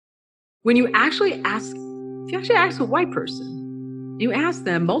When you actually ask, if you actually ask a white person, you ask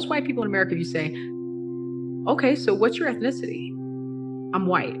them, most white people in America, you say, okay, so what's your ethnicity? I'm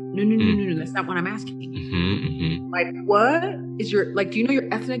white. No, that's not what I'm asking. Like, what is your, like, do you know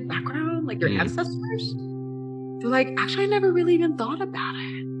your ethnic background? Like your ancestors? They're like, actually, I never really even thought about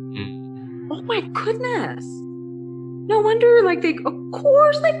it. Oh my goodness. No wonder, like, of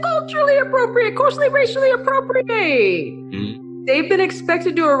course they culturally appropriate, of course they racially appropriate. They've been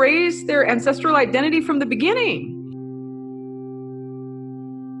expected to erase their ancestral identity from the beginning.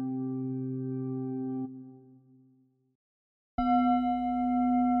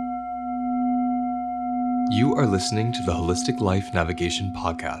 You are listening to the Holistic Life Navigation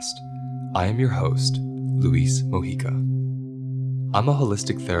Podcast. I am your host, Luis Mojica. I'm a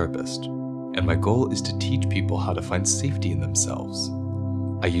holistic therapist, and my goal is to teach people how to find safety in themselves.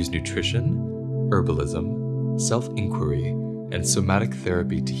 I use nutrition, herbalism, self-inquiry, and somatic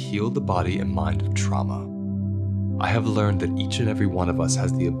therapy to heal the body and mind of trauma. I have learned that each and every one of us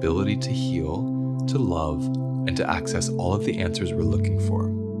has the ability to heal, to love, and to access all of the answers we're looking for.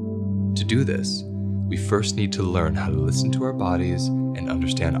 To do this, we first need to learn how to listen to our bodies and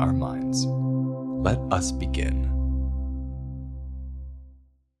understand our minds. Let us begin.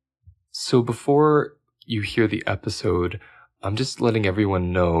 So before you hear the episode, I'm just letting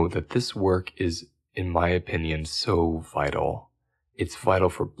everyone know that this work is, in my opinion, so vital. It's vital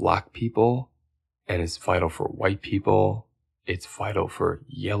for Black people, and it's vital for white people. It's vital for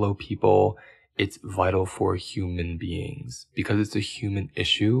yellow people. It's vital for human beings because it's a human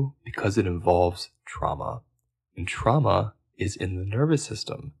issue, because it involves trauma. And trauma is in the nervous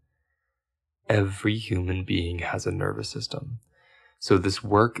system. Every human being has a nervous system. So this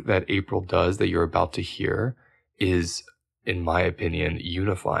work that April does that you're about to hear is, in my opinion,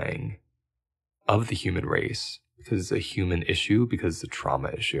 unifying of the human race because it's a human issue, because it's a trauma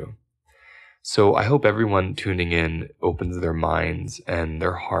issue. So I hope everyone tuning in opens their minds and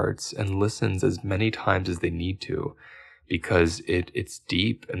their hearts and listens as many times as they need to, because it's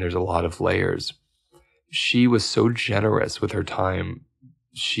deep and there's a lot of layers. She was so generous with her time.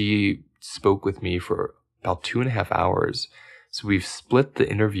 She spoke with me for about 2.5 hours. So we've split the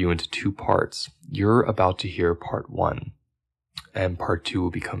interview into 2 parts. You're about to hear part 1, and part 2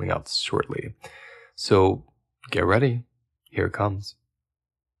 will be coming out shortly. So get ready. Here it comes.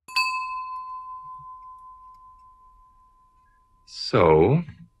 So,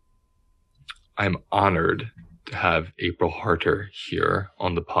 I'm honored to have April Harter here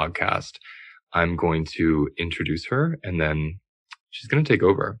on the podcast. I'm going to introduce her and then she's going to take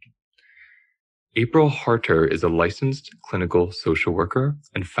over. April Harter is a licensed clinical social worker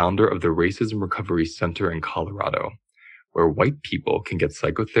and founder of the Racism Recovery Center in Colorado, where white people can get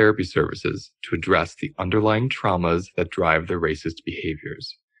psychotherapy services to address the underlying traumas that drive their racist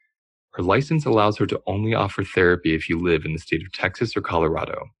behaviors. Her license allows her to only offer therapy if you live in the state of Texas or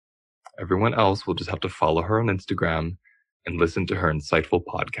Colorado. Everyone else will just have to follow her on Instagram and listen to her insightful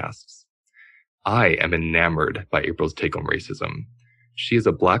podcasts. I am enamored by April's take on racism. She is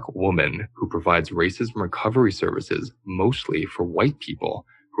a Black woman who provides racism recovery services mostly for white people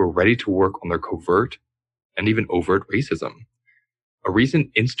who are ready to work on their covert and even overt racism. A recent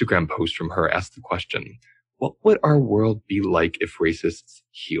Instagram post from her asked the question, what would our world be like if racists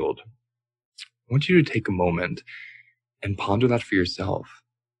healed? I want you to take a moment and ponder that for yourself.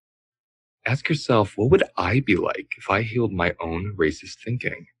 Ask yourself, what would I be like if I healed my own racist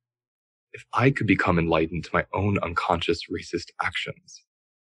thinking? If I could become enlightened to my own unconscious racist actions?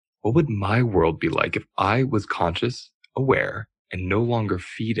 What would my world be like if I was conscious, aware, and no longer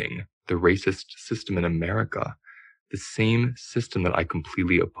feeding the racist system in America, the same system that I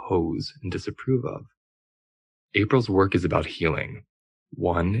completely oppose and disapprove of? April's work is about healing,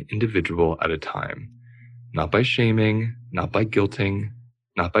 one individual at a time, not by shaming, not by guilting,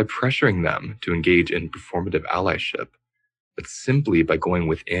 not by pressuring them to engage in performative allyship, but simply by going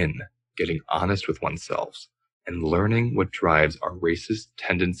within, getting honest with oneself, and learning what drives our racist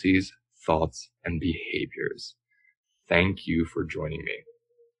tendencies, thoughts, and behaviors. Thank you for joining me.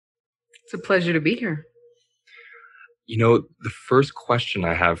 It's a pleasure to be here. You know, the first question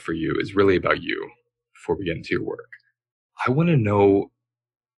I have for you is really about you before we get into your work. I want to know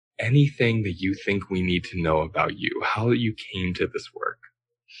anything that you think we need to know about you, how you came to this work,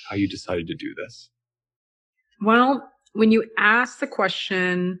 how you decided to do this. Well, when you ask the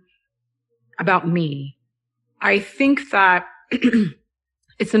question about me, I think that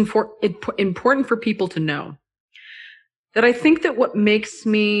it's important for people to know that I think that what makes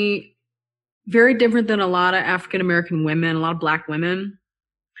me very different than a lot of African-American women, a lot of Black women,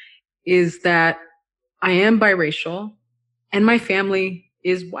 is that I am biracial and my family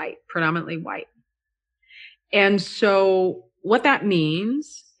is white, predominantly white. And so what that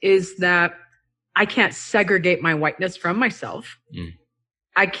means is that I can't segregate my whiteness from myself.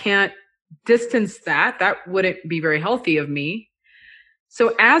 I can't distance that. That wouldn't be very healthy of me.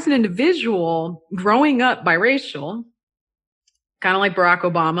 So as an individual growing up biracial, kind of like Barack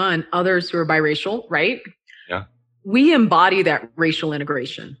Obama and others who are biracial, right? Yeah. We embody that racial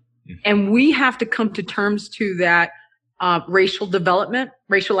integration. And we have to come to terms to that racial development,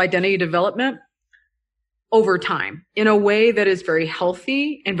 racial identity development over time in a way that is very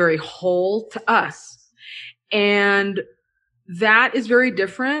healthy and very whole to us. And that is very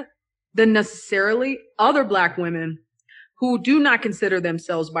different than necessarily other Black women who do not consider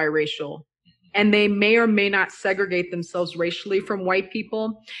themselves biracial. And they may or may not segregate themselves racially from white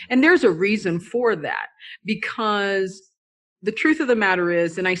people. And there's a reason for that, because the truth of the matter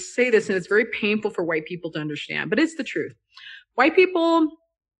is, and I say this and it's very painful for white people to understand, but it's the truth. White people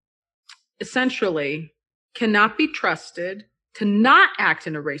essentially cannot be trusted to not act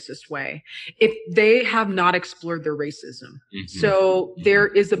in a racist way if they have not explored their racism. So there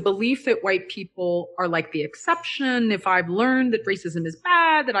is a belief that white people are like the exception. If I've learned that racism is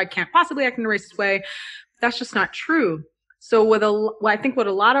bad, that I can't possibly act in a racist way, that's just not true. So I think what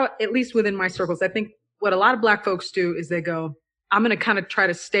a lot of, at least within my circles, I think what a lot of Black folks do is they go, I'm going to kind of try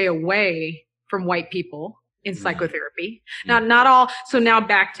to stay away from white people in psychotherapy. Now, not all. So now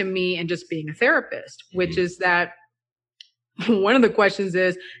back to me and just being a therapist, which is that one of the questions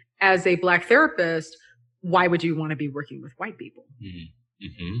is, as a Black therapist, why would you want to be working with white people?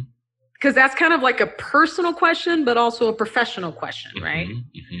 Because that's kind of like a personal question, but also a professional question, right?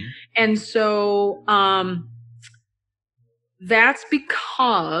 And so that's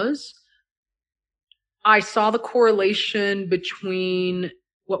because I saw the correlation between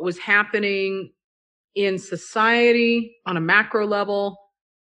what was happening in society on a macro level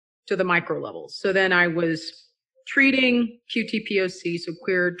to the micro level. So then I was treating QTPOC, so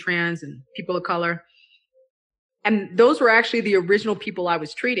queer, trans, and people of color. And those were actually the original people I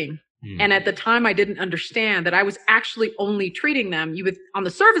was treating. And at the time, I didn't understand that I was actually only treating them. You would, on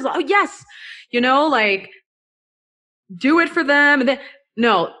the surface, oh, yes, like, do it for them. And then,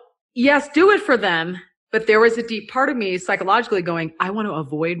 no, yes, do it for them. But there was a deep part of me psychologically going, I want to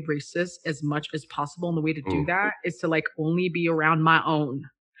avoid racists as much as possible. And the way to do that is to like only be around my own.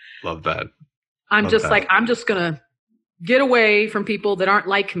 Love that. I'm just going to get away from people that aren't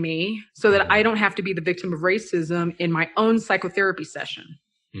like me so that I don't have to be the victim of racism in my own psychotherapy session.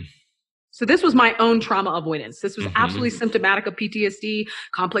 So this was my own trauma avoidance. This was absolutely symptomatic of PTSD,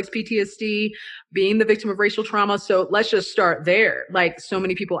 complex PTSD, being the victim of racial trauma. So let's just start there. Like, so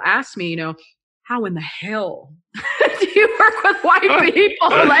many people ask me, how in the hell do you work with white people?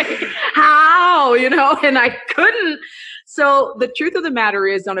 Like, how, and I couldn't. So the truth of the matter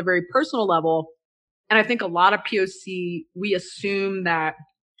is, on a very personal level, and I think a lot of POC, we assume that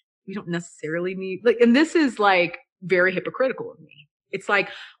we don't necessarily need, like, and this is like very hypocritical of me. It's like,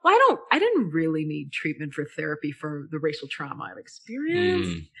 well, I didn't really need treatment for therapy for the racial trauma I've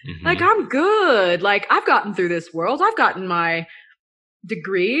experienced. Like, I'm good. Like, I've gotten through this world. I've gotten my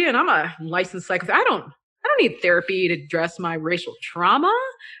degree and I'm a licensed psychotherapist. I don't need therapy to address my racial trauma,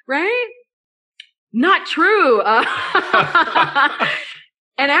 right? Not true.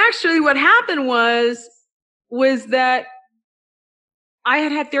 And actually what happened was that I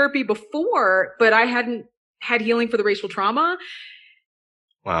had therapy before, but I hadn't had healing for the racial trauma.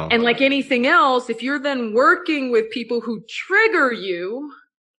 Wow. And like anything else, if you're then working with people who trigger you,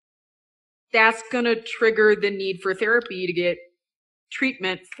 that's going to trigger the need for therapy to get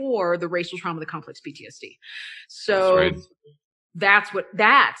treatment for the racial trauma, the complex PTSD. So that's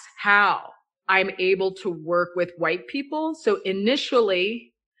how I'm able to work with white people. So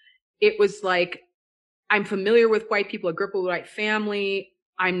initially it was like, I'm familiar with white people. I grew up with a white family.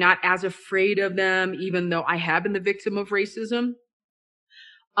 I'm not as afraid of them, even though I have been the victim of racism.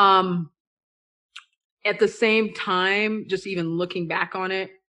 At the same time, just even looking back on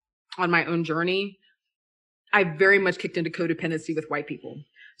it, on my own journey, I very much kicked into codependency with white people.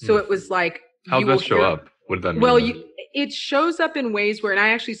 So it was like, how does that show up? What does that mean? Well, it shows up in ways where, and I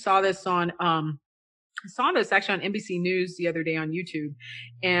actually saw this on, actually on NBC News the other day on YouTube.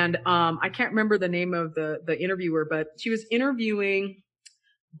 And I can't remember the name of the interviewer, but she was interviewing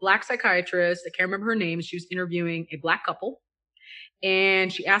Black psychiatrist. I can't remember her name. She was interviewing a Black couple.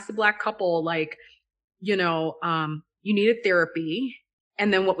 And she asked the Black couple, like, you needed therapy.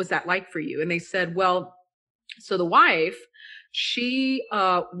 And then what was that like for you? And they said, well, So the wife, she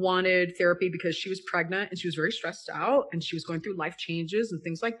wanted therapy because she was pregnant and she was very stressed out and she was going through life changes and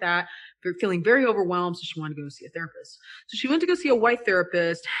things like that, feeling very overwhelmed. So she wanted to go see a therapist. So she went to go see a white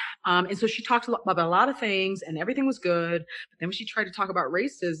therapist. And so she talked about a lot of things and everything was good. But then when she tried to talk about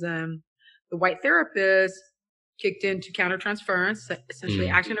racism, the white therapist kicked into countertransference, essentially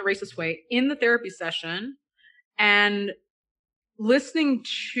acting in a racist way in the therapy session. And listening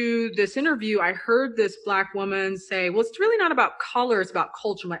to this interview, I heard this Black woman say, well, it's really not about color, it's about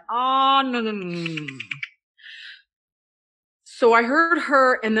culture. I'm like, oh, no. So I heard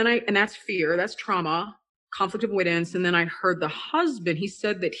her, and that's fear, that's trauma, conflict avoidance. And then I heard the husband, he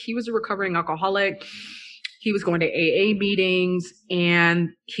said that he was a recovering alcoholic. He was going to AA meetings, and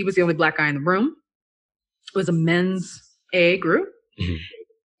he was the only Black guy in the room. It was a men's AA group. Mm-hmm.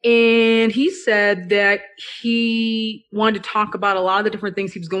 And he said that he wanted to talk about a lot of the different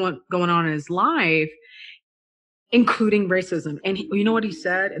things he was going on in his life, including racism. And you know what he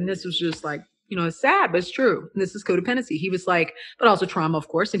said? And this was just like, it's sad, but it's true. And this is codependency. He was like, but also trauma, of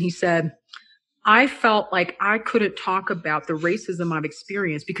course. And he said, I felt like I couldn't talk about the racism I've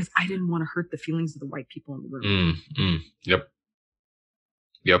experienced because I didn't want to hurt the feelings of the white people in the room.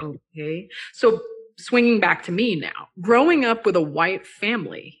 Yep. Okay. So swinging back to me now, growing up with a white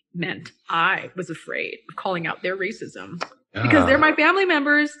family meant I was afraid of calling out their racism because they're my family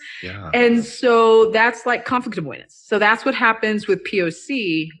members. Yeah. And so that's like conflict avoidance. So that's what happens with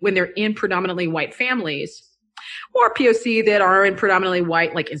POC when they're in predominantly white families, or POC that are in predominantly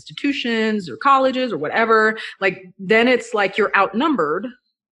white, like institutions or colleges or whatever. Like, then it's like you're outnumbered.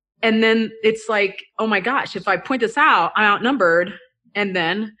 And then it's like, oh my gosh, if I point this out, I'm outnumbered. And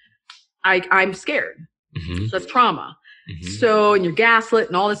then I'm scared. Mm-hmm. So that's trauma. Mm-hmm. So, and you're gaslit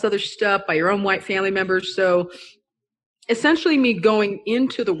and all this other stuff by your own white family members. So essentially me going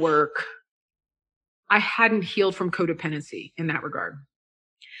into the work, I hadn't healed from codependency in that regard.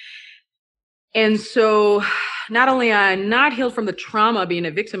 And so not only I not healed from the trauma being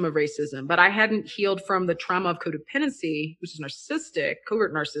a victim of racism, but I hadn't healed from the trauma of codependency, which is narcissistic,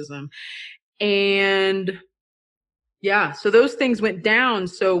 covert narcissism. And yeah, so those things went down.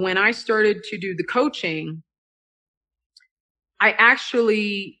 So when I started to do the coaching, I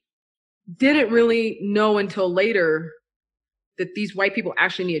actually didn't really know until later that these white people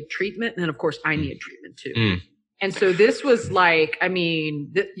actually needed treatment. And then, of course, I needed treatment too. Mm. And so this was like,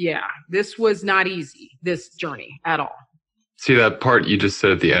 this was not easy, this journey at all. See that part you just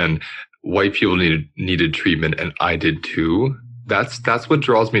said at the end, white people needed treatment and I did too. That's what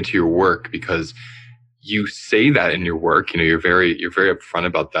draws me to your work, because you say that in your work, you're very upfront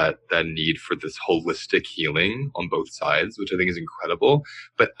about that need for this holistic healing on both sides, which I think is incredible.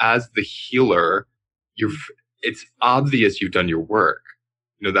 But as the healer, it's obvious you've done your work.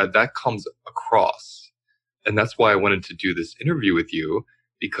 That comes across. And that's why I wanted to do this interview with you,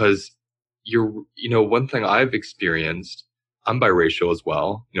 because one thing I've experienced, I'm biracial as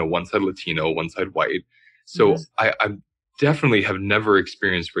well, one side Latino, one side white. So I'm definitely have never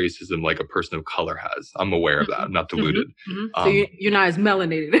experienced racism like a person of color has. I'm aware of that. I'm not deluded. Mm-hmm. So you're not as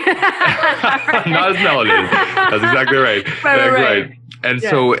melanated. Not as melanated. That's exactly right. Right. And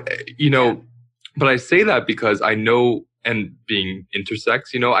so, but I say that because I know, and being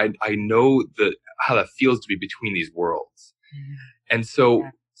intersex, I know how that feels to be between these worlds. And so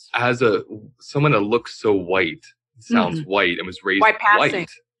as someone that looks so white, sounds white, and was raised white.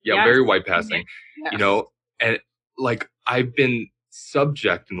 Yeah, very white passing, and like I've been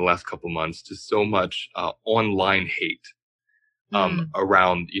subject in the last couple of months to so much online hate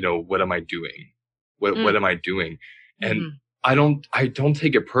around, what am I doing? What am I doing? And I don't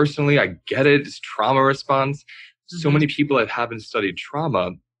take it personally. I get it. It's trauma response. So many people that haven't studied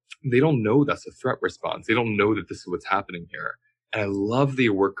trauma, they don't know that's a threat response. They don't know that this is what's happening here. And I love that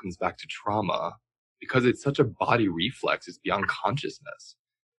your work comes back to trauma because it's such a body reflex. It's beyond consciousness.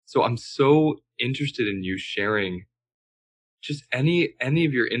 So I'm so interested in you sharing just any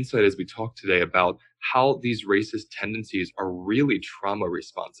of your insight as we talk today about how these racist tendencies are really trauma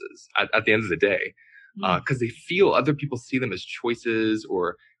responses at the end of the day. Because they feel other people see them as choices,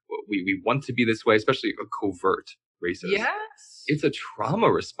 or we want to be this way, especially a covert racist. Yes. It's a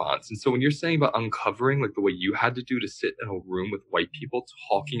trauma response. And so when you're saying about uncovering, like the way you had to do to sit in a room with white people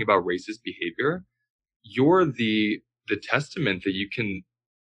talking about racist behavior, you're the testament that you can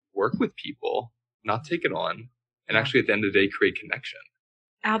work with people, not take it on, and actually at the end of the day create connection.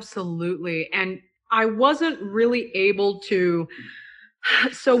 Absolutely. And I wasn't really able to.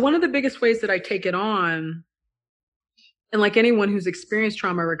 So one of the biggest ways that I take it on, and like anyone who's experienced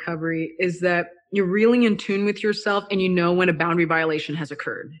trauma recovery, is that You're really in tune with yourself, and you know when a boundary violation has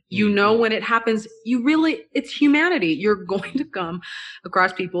occurred. You know when it happens. It's humanity. You're going to come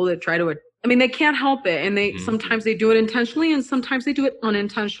across people that try to, they can't help it. And sometimes they do it intentionally and sometimes they do it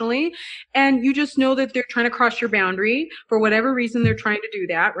unintentionally. And you just know that they're trying to cross your boundary for whatever reason they're trying to do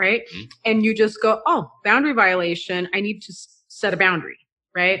that, right? And you just go, oh, boundary violation. I need to set a boundary,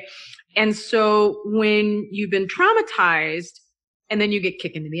 right? And so when you've been traumatized, and then you get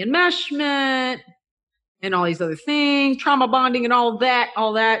kicked into the enmeshment and all these other things, trauma bonding and all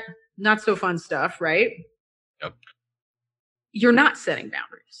that not so fun stuff, right? Yep. You're not setting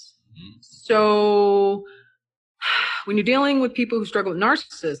boundaries. So when you're dealing with people who struggle with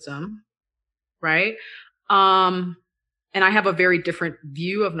narcissism, right? And I have a very different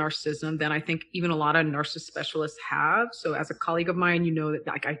view of narcissism than I think even a lot of narcissist specialists have. So as a colleague of mine, you know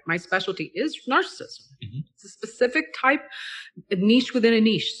that my specialty is narcissism. It's a specific type, a niche within a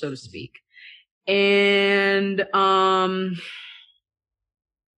niche, so to speak. And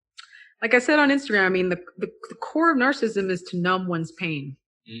like I said on Instagram, the core of narcissism is to numb one's pain.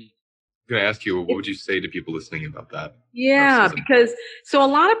 I'm going to ask you, what would you say to people listening about that? Yeah, narcissism? because so a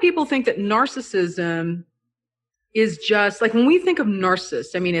lot of people think that narcissism is just like, when we think of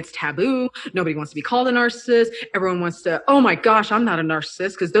narcissist, it's taboo. Nobody wants to be called a narcissist. Everyone wants to, oh my gosh, I'm not a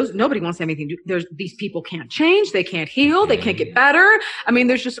narcissist, because nobody wants to have anything to do. These people can't change. They can't heal. They can't get better.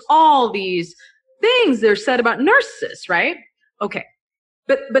 There's just all these things that are said about narcissists, right? Okay.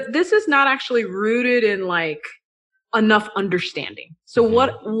 But this is not actually rooted in like enough understanding. So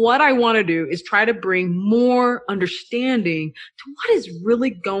what I want to do is try to bring more understanding to what is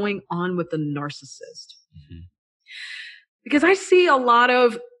really going on with the narcissist. Because I see a lot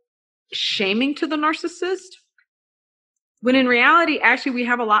of shaming to the narcissist, when in reality, actually, we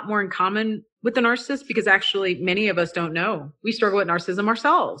have a lot more in common with the narcissist, because actually many of us don't know. We struggle with narcissism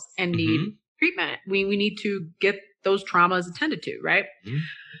ourselves and need treatment. We need to get those traumas attended to, right?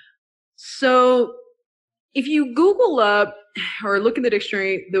 So if you Google up or look in the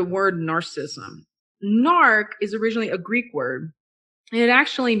dictionary, the word narcissism, narc is originally a Greek word, and it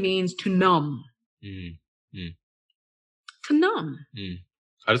actually means to numb. To numb.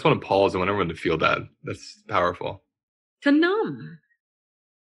 I just want to pause. I want everyone to feel that. That's powerful. To numb.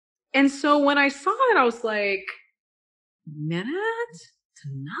 And so when I saw it, I was like, minute? To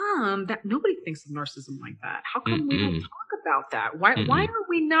numb? That nobody thinks of narcissism like that. How come we don't talk about that? Why are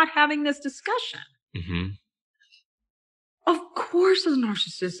we not having this discussion? Of course a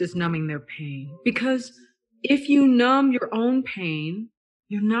narcissist is numbing their pain, because if you numb your own pain,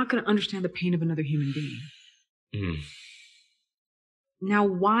 you're not going to understand the pain of another human being. Now,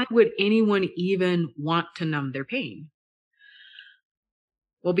 why would anyone even want to numb their pain?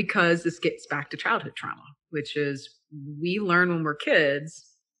 Well, because this gets back to childhood trauma, which is we learn when we're kids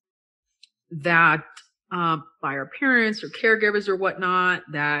that by our parents or caregivers or whatnot,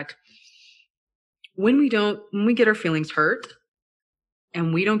 that when we get our feelings hurt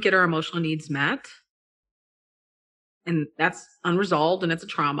and we don't get our emotional needs met, and that's unresolved and it's a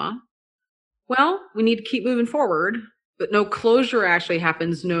trauma, well, we need to keep moving forward. But no closure actually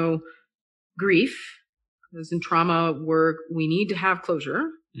happens, no grief. Because in trauma work, we need to have closure.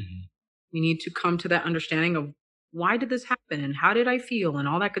 We need to come to that understanding of why did this happen and how did I feel and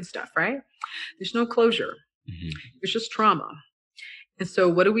all that good stuff, right? There's no closure. There's just trauma. And so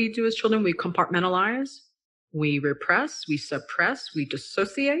what do we do as children? We compartmentalize, we repress, we suppress, we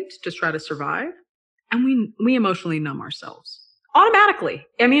dissociate to try to survive. And we emotionally numb ourselves automatically.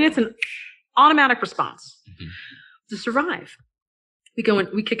 It's an automatic response. To survive.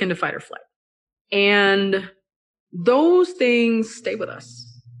 We kick into fight or flight. And those things stay with us.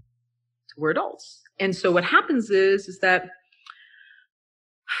 We're adults. And so what happens is that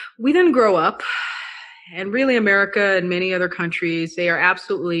we then grow up, and really America and many other countries, they are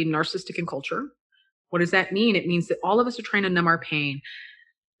absolutely narcissistic in culture. What does that mean? It means that all of us are trying to numb our pain.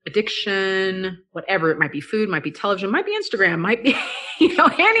 Addiction, whatever. It might be food, might be television, might be Instagram, might be,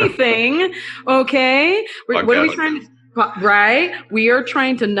 anything. Okay. What are we trying to, right? We are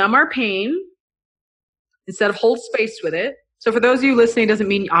trying to numb our pain instead of hold space with it. So for those of you listening, doesn't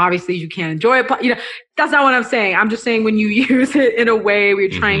mean obviously you can't enjoy it. That's not what I'm saying. I'm just saying when you use it in a way where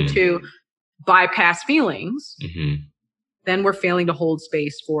you're trying to bypass feelings, then we're failing to hold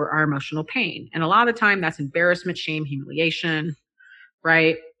space for our emotional pain. And a lot of the time that's embarrassment, shame, humiliation,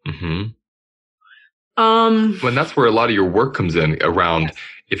 right? When that's where a lot of your work comes in around,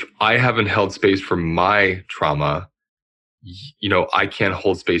 if I haven't held space for my trauma, I can't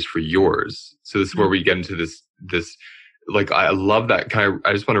hold space for yours. So this is where we get into this, like, I love that.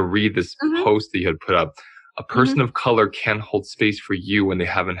 I just want to read this post that you had put up A person of color can't hold space for you when they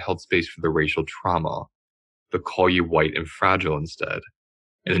haven't held space for the racial trauma. They'll call you white and fragile instead.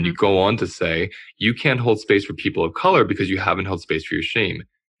 And then you go on to say, you can't hold space for people of color because you haven't held space for your shame.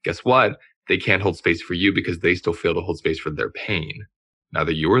 Guess what? They can't hold space for you because they still fail to hold space for their pain.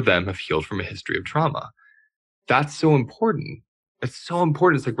 Neither you or them have healed from a history of trauma. That's so important. It's so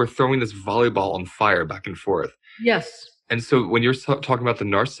important. It's like we're throwing this volleyball on fire back and forth. Yes. And so when you're talking about the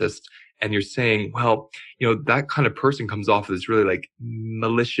narcissist and you're saying, well, that kind of person comes off as really like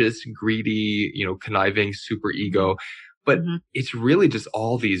malicious, greedy, conniving, super ego. But it's really just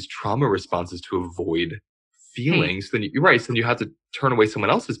all these trauma responses to avoid feelings. Then you're right. So then you have to turn away someone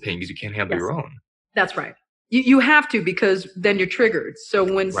else's pain because you can't handle your own. That's right. You have to, because then you're triggered. So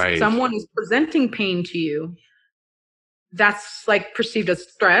when someone is presenting pain to you, that's like perceived as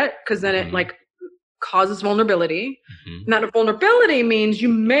threat, because then it like causes vulnerability. And that vulnerability means you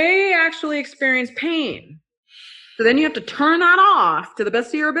may actually experience pain. So then you have to turn that off to the best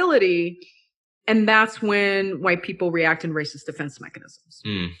of your ability. And that's when white people react in racist defense mechanisms.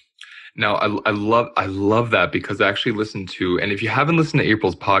 Now, I love that, because I actually listened to, and if you haven't listened to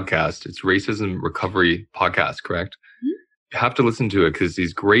April's podcast, it's Racism Recovery Podcast, correct? You have to listen to it, because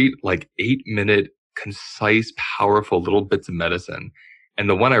these great, like 8-minute, concise, powerful little bits of medicine. And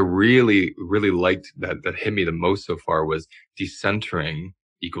the one I really, really liked that hit me the most so far was decentering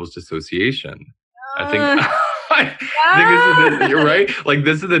equals dissociation. I think you're right. Like,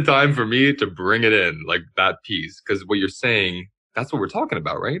 this is the time for me to bring it in, like that piece, because what you're saying, that's what we're talking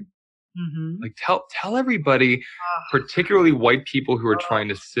about, right? Like tell everybody, particularly white people who are trying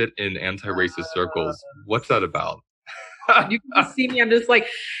to sit in anti-racist circles, what's that about? You can see me, I'm just like,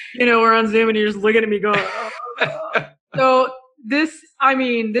 we're on Zoom and you're just looking at me going, So this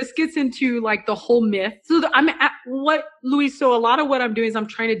gets into like the whole myth. So so a lot of what I'm doing is I'm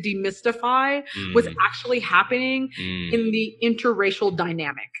trying to demystify what's actually happening in the interracial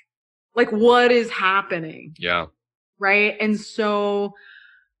dynamic. Like, what is happening? Yeah. Right. And so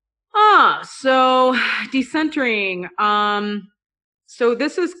decentering. So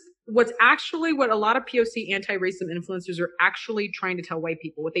this is what a lot of POC anti-racism influencers are actually trying to tell white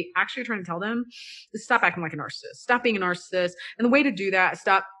people. What they actually are trying to tell them is stop acting like a narcissist. Stop being a narcissist. And the way to do that is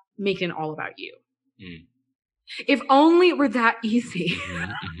stop making it all about you. If only it were that easy.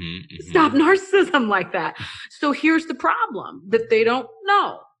 Stop narcissism like that. So here's the problem, that they don't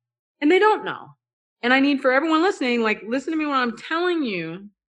know. And they don't know. And I need for everyone listening, like, listen to me when I'm telling you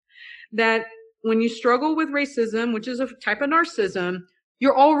that when you struggle with racism, which is a type of narcissism,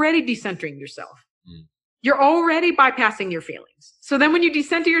 you're already decentering yourself. You're already bypassing your feelings. So then when you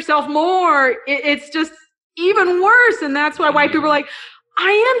decenter yourself more, it's just even worse. And that's why white people are like, I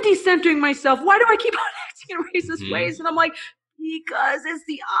am decentering myself. Why do I keep on acting in racist ways? And I'm like, because it's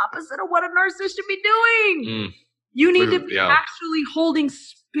the opposite of what a narcissist should be doing. You need to be actually holding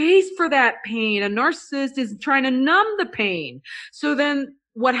space for that pain. A narcissist is trying to numb the pain. So then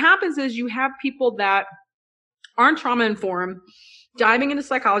what happens is you have people that aren't trauma informed diving into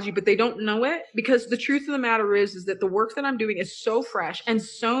psychology, but they don't know it, because the truth of the matter is that the work that I'm doing is so fresh and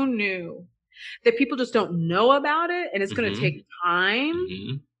so new that people just don't know about it. And it's going to take time,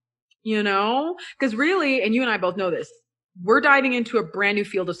 because really, and you and I both know this, we're diving into a brand new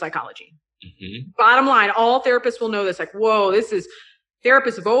field of psychology. Bottom line, all therapists will know this. Like, whoa,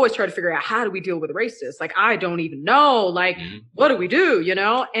 therapists have always tried to figure out, how do we deal with a racist? Like, I don't even know. Like, what do we do?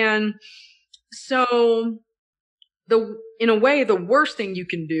 And so in a way, the worst thing you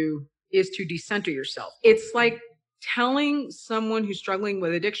can do is to decenter yourself. It's like telling someone who's struggling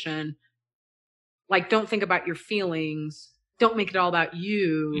with addiction, like, don't think about your feelings. Don't make it all about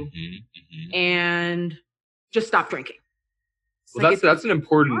you. And just stop drinking. Well, that's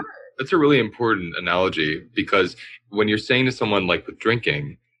a really important analogy, because when you're saying to someone, like with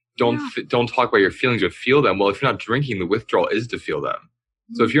drinking, don't talk about your feelings or feel them. Well, if you're not drinking, the withdrawal is to feel them.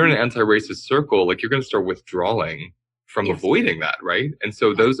 So if you're in an anti-racist circle, like, you're going to start withdrawing from avoiding that, right? And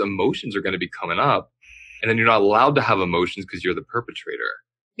so those emotions are going to be coming up, and then you're not allowed to have emotions because you're the perpetrator.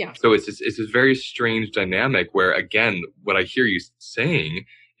 Yeah. So it's this very strange dynamic where, again, what I hear you saying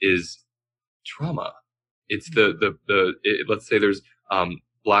is trauma. It's let's say there's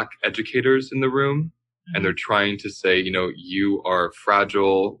Black educators in the room, and they're trying to say, you are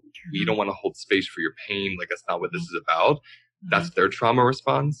fragile. We don't want to hold space for your pain. Like, that's not what this is about. That's their trauma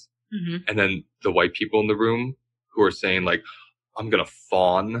response. And then the white people in the room who are saying, like, I'm going to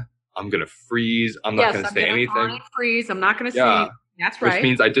fawn. I'm going to freeze. I'm not going to say anything. Fawn and freeze. I'm not going to say. That's right. Which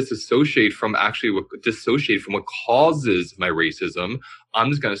means I disassociate from what causes my racism. I'm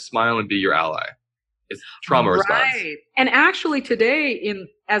just going to smile and be your ally. It's trauma response. And actually today,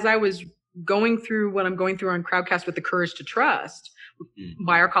 as I was going through what I'm going through on Crowdcast with the Courage to Trust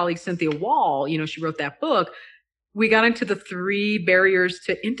by our colleague Cynthia Wall, she wrote that book. We got into the 3 barriers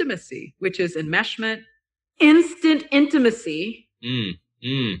to intimacy, which is enmeshment, instant intimacy,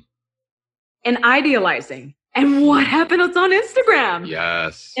 and idealizing. And what happens on Instagram?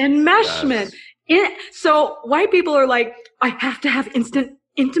 Yes. Enmeshment. Yes. So white people are like, I have to have instant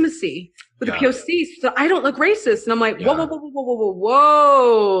intimacy with the POC so I don't look racist. And I'm like,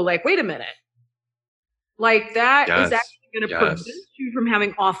 whoa. Like, wait a minute. Like that is actually going to prevent you from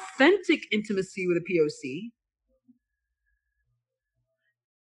having authentic intimacy with a POC.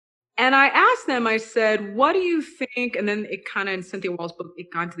 And I asked them, I said, what do you think? And then it kind of, in Cynthia Wall's book,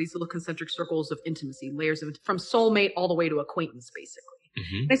 it got into these little concentric circles of intimacy, layers of, from soulmate all the way to acquaintance, basically.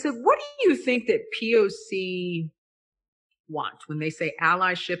 And I said, what do you think that POC want when they say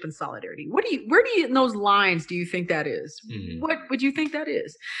allyship and solidarity? Where do you, in those lines, do you think that is? What would you think that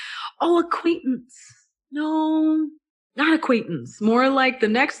is? Oh, acquaintance. No, not acquaintance. More like the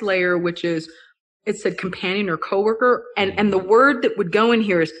next layer, which is, it said companion or coworker. And the word that would go in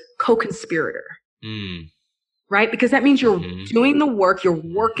here is co-conspirator. Right? Because that means you're doing the work, you're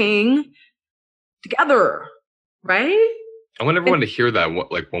working together. Right? I want everyone to hear that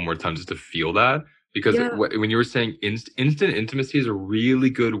one more time just to feel that. Because when you were saying instant intimacy is a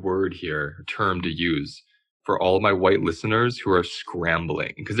really good word here, term to use for all of my white listeners who are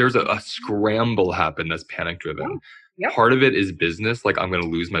scrambling. Because there's a scramble happen that's panic driven. Part of it is business, like I'm going to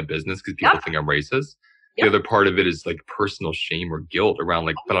lose my business because people think I'm racist. The other part of it is like personal shame or guilt around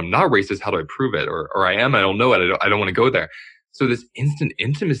like, but I'm not racist. How do I prove it? Or I am. I don't know it. I don't want to go there. So this instant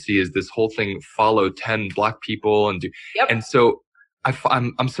intimacy is this whole thing. Follow 10 Black people and do. And so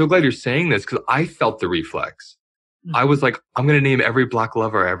I'm so glad you're saying this because I felt the reflex. I was like, I'm going to name every Black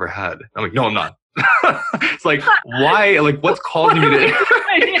lover I ever had. I'm like, no, I'm not. It's like, why? Like, what's causing me to,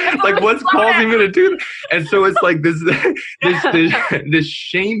 like, what's causing me to do that? And so it's like this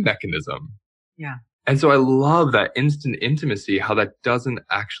shame mechanism. Yeah. And so I love that instant intimacy, how that doesn't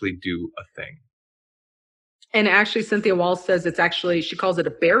actually do a thing. And actually, Cynthia Wall says it's actually, she calls it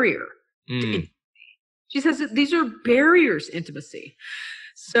a barrier to intimacy. She says that these are barriers to intimacy.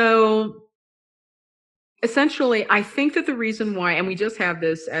 So essentially, I think that the reason why, and we just have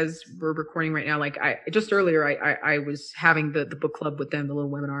this as we're recording right now, like just earlier, I was having the book club with them, the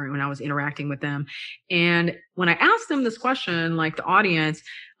little webinar, when I was interacting with them. And when I asked them this question, like the audience,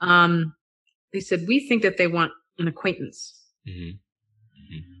 they said, we think that they want an acquaintance.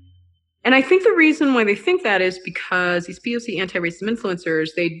 And I think the reason why they think that is because these POC anti-racism influencers,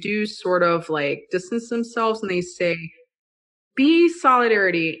 they do sort of like distance themselves and they say, be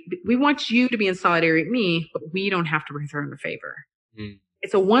solidarity. We want you to be in solidarity with me, but we don't have to return the favor.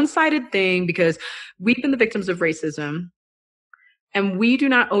 It's a one-sided thing because we've been the victims of racism and we do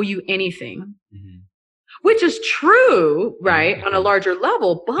not owe you anything, which is true, right? On a larger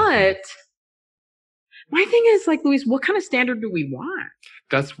level. But my thing is like, Luis, what kind of standard do we want?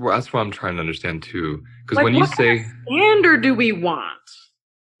 That's what I'm trying to understand too. Because like, when you say kind of standard do we want?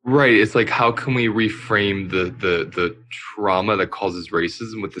 Right. It's like, how can we reframe the trauma that causes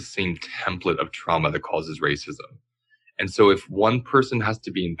racism with the same template of trauma that causes racism? And so if one person has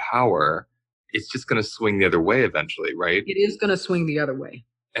to be in power, it's just going to swing the other way eventually, right? It is going to swing the other way.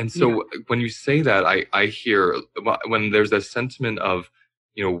 And so when you say that, I hear when there's a sentiment of,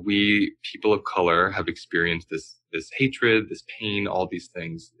 we people of color have experienced this hatred, this pain, all these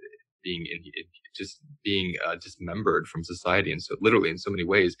things being dismembered from society. And so literally in so many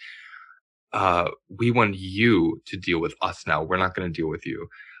ways, we want you to deal with us now. We're not going to deal with you.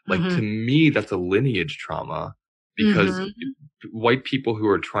 Like to me, that's a lineage trauma because white people who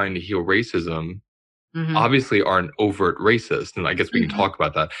are trying to heal racism obviously aren't overt racist. And I guess we can talk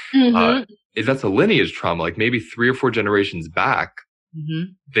about that. If that's a lineage trauma, like maybe 3 or 4 generations back,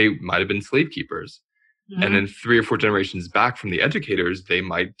 they might have been slave keepers. And then 3 or 4 generations back from the educators, they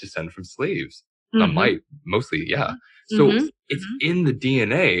might descend from slaves. Not might, mostly, yeah. So it's in the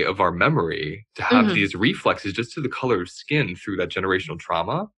DNA of our memory to have these reflexes just to the color of skin through that generational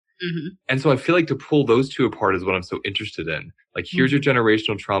trauma. And so I feel like to pull those two apart is what I'm so interested in. Like, here's your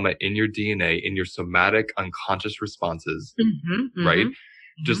generational trauma in your DNA, in your somatic unconscious responses, right?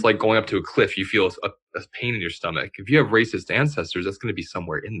 Just like going up to a cliff, you feel a pain in your stomach. If you have racist ancestors, that's going to be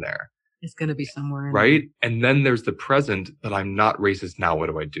somewhere in there. It's going to be somewhere in right? There. And then there's the present that I'm not racist now. What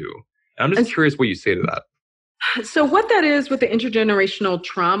do I do? And I'm just curious what you say to that. So what that is with the intergenerational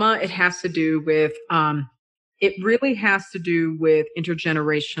trauma, it has to do with, it really has to do with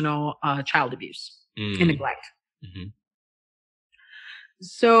intergenerational child abuse and neglect.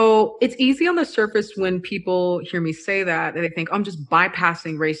 So it's easy on the surface when people hear me say that they think, I'm just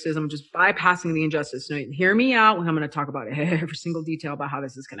bypassing racism, I'm just bypassing the injustice. No, hear me out when I'm going to talk about every single detail about how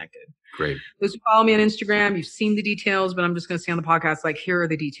this is connected. Great. Those who follow me on Instagram, you've seen the details, but I'm just going to say on the podcast, like, here are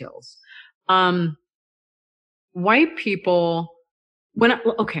the details. White people,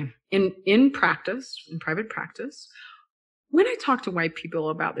 in practice, in private practice, when I talk to white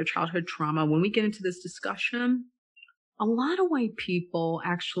people about their childhood trauma, when we get into this discussion, a lot of white people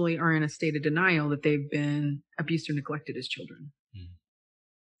actually are in a state of denial that they've been abused or neglected as children.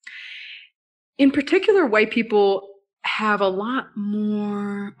 In particular, white people have a lot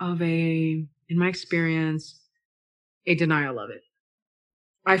more of in my experience, a denial of it.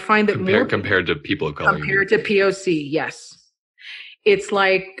 I find that compared to people of color. Compared to POC, yes. It's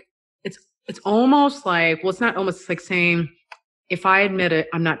like, it's almost like, well, it's not almost, it's like saying, if I admit it,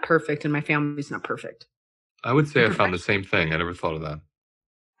 I'm not perfect and my family's not perfect. I would say I found the same thing. I never thought of that.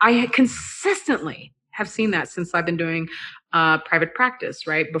 I consistently have seen that since I've been doing private practice,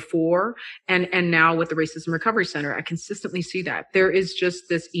 right? Before and now with the Racism Recovery Center, I consistently see that. There is just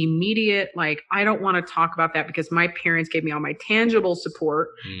this immediate, like, I don't want to talk about that because my parents gave me all my tangible support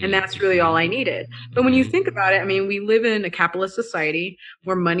and that's really all I needed. But when you think about it, I mean, we live in a capitalist society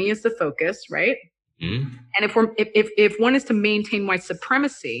where money is the focus, right? And if one is to maintain white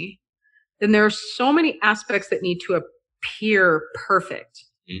supremacy, then there are so many aspects that need to appear perfect.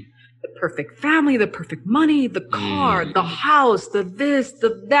 The perfect family, the perfect money, the car, the house, the this,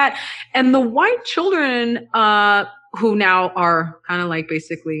 the that. And the white children who now are kind of like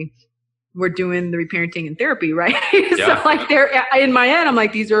basically we're doing the reparenting and therapy, right? Yeah. So like they're in my head, I'm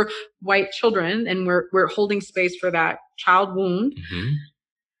like, these are white children and we're holding space for that child wound.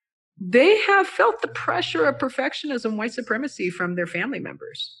 They have felt the pressure of perfectionism, white supremacy from their family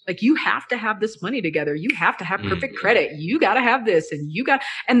members. Like, you have to have this money together. You have to have perfect credit. You got to have this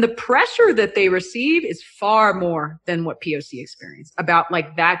and the pressure that they receive is far more than what POC experienced about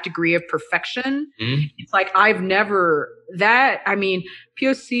like that degree of perfection. It's like, POC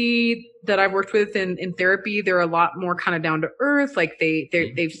that I've worked with in therapy, they're a lot more kind of down to earth. Like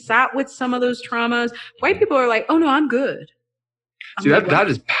they've sat with some of those traumas. White people are like, oh no, I'm good. See, that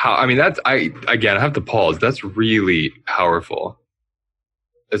is I have to pause. That's really powerful.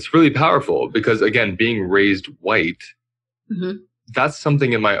 It's really powerful because, again, being raised white, that's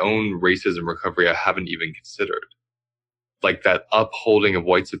something in my own racism recovery I haven't even considered. Like that upholding of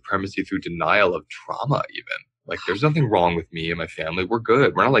white supremacy through denial of trauma, even. Like, there's nothing wrong with me and my family. We're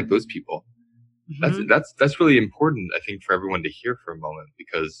good. We're not like those people. That's really important, I think, for everyone to hear for a moment,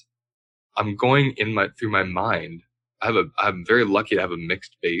 because I'm going through my mind. I'm very lucky to have a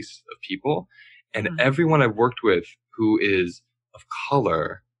mixed base of people, and everyone I've worked with who is of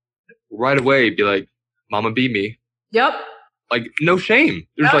color, right away be like, "Mama beat me." Yep. Like, no shame.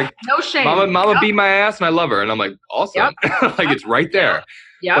 There's like no shame. Mama beat my ass and I love her, and I'm like, awesome. Like, it's right there.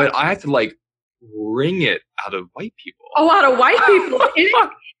 Yeah. But I have to like wring it out of white people. Oh, out of white people.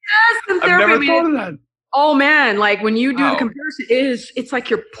 I've never thought of that. Oh man, like when you do the comparison, it's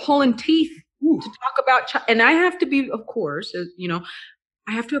like you're pulling teeth. To talk about, and I have to be, of course,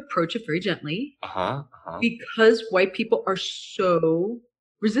 I have to approach it very gently because white people are so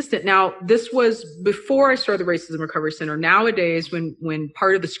resistant. Now, this was before I started the Racism Recovery Center. Nowadays, when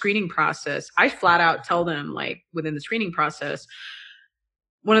part of the screening process, I flat out tell them, like, within the screening process,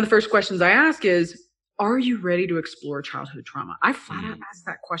 one of the first questions I ask is, are you ready to explore childhood trauma? I flat out ask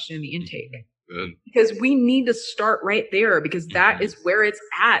that question in the intake. Good. Because we need to start right there, because that is where it's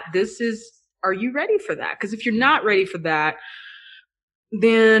at. Are you ready for that? Because if you're not ready for that,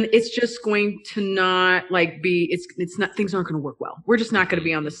 then it's just going to not like it's not, things aren't going to work well. We're just not going to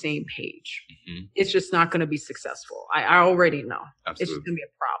be on the same page. It's just not going to be successful. I already know. Absolutely. It's just going to be a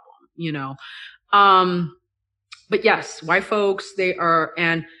problem, But yes, white folks,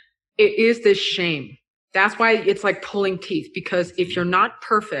 and it is this shame. That's why it's like pulling teeth, because if you're not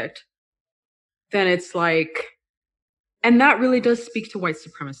perfect, then it's like, and that really does speak to white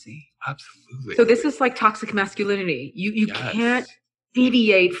supremacy. Absolutely. So this is like toxic masculinity. You can't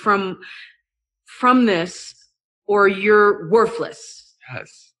deviate from this, or you're worthless.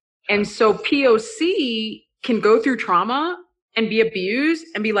 Yes. And so POC can go through trauma and be abused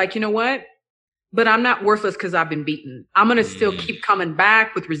and be like, you know what? But I'm not worthless because I've been beaten. I'm going to still keep coming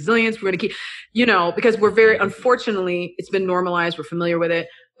back with resilience. We're going to keep, because we're unfortunately, it's been normalized. We're familiar with it.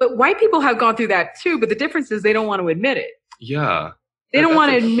 But white people have gone through that too. But the difference is they don't want to admit it. Yeah. They don't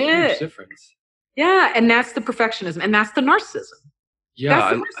want to admit it. Difference. Yeah. And that's the perfectionism. And that's the narcissism. Yeah.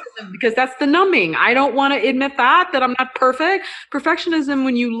 That's the narcissism, because that's the numbing. I don't want to admit that I'm not perfect. Perfectionism,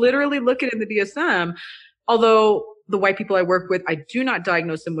 when you literally look at it in the DSM, although the white people I work with, I do not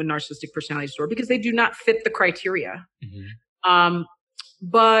diagnose them with narcissistic personality disorder because they do not fit the criteria.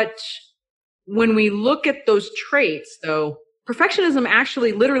 But when we look at those traits, though, perfectionism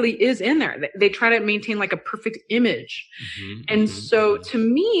actually literally is in there. They try to maintain like a perfect image. And so to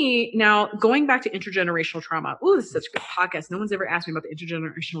me, now going back to intergenerational trauma, this is such a good podcast. No one's ever asked me about the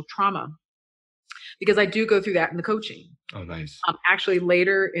intergenerational trauma because I do go through that in the coaching. Oh, nice. Actually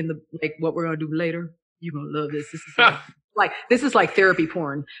later in the, like what we're going to do later, you're going to love this. This is this is like therapy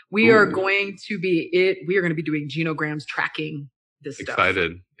porn. We are going to be doing genograms tracking this stuff.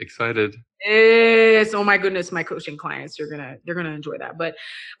 Excited. Yes. Oh my goodness. My coaching clients they're going to enjoy that. But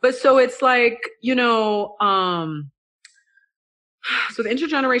so it's like, so the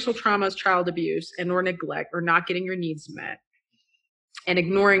intergenerational trauma is child abuse and or neglect or not getting your needs met and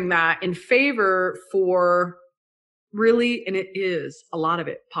ignoring that in favor for really, and it is a lot of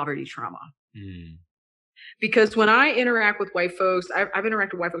it, poverty trauma. Because when I interact with white folks, I've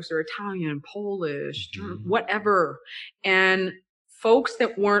interacted with white folks that are Italian, Polish, German, whatever. And folks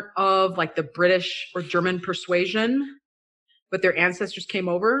that weren't of like the British or German persuasion, but their ancestors came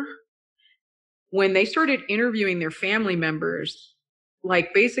over, when they started interviewing their family members,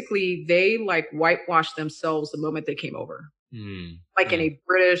 like basically they like whitewashed themselves the moment they came over. Like in a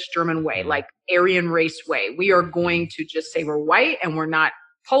British, German way, like Aryan race way. We are going to just say we're white and we're not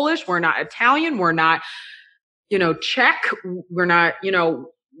Polish, we're not Italian, we're not, Czech, we're not,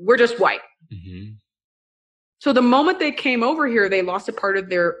 we're just white. So the moment they came over here, they lost a part of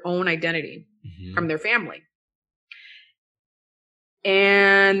their own identity from their family.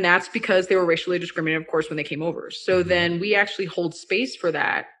 And that's because they were racially discriminated, of course, when they came over. So then we actually hold space for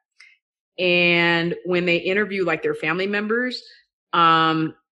that. And when they interview like their family members,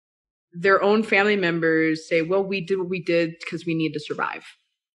 their own family members say, well, we did what we did because we need to survive.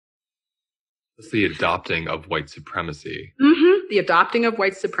 It's the adopting of white supremacy. The adopting of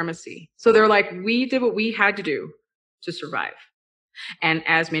white supremacy. So they're like, we did what we had to do to survive. And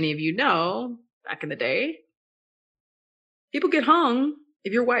as many of you know, back in the day, people get hung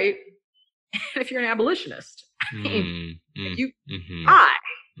if you're white, and if you're an abolitionist. You die.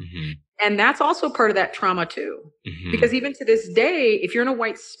 And that's also part of that trauma too. Because even to this day, if you're in a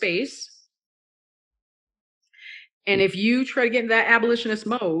white space, and if you try to get into that abolitionist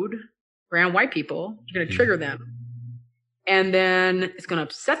mode around white people, you're going to trigger them. And then it's going to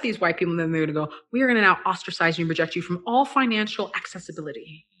upset these white people. And then they're going to go, we are going to now ostracize you and reject you from all financial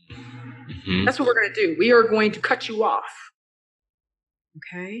accessibility. That's what we're going to do. We are going to cut you off.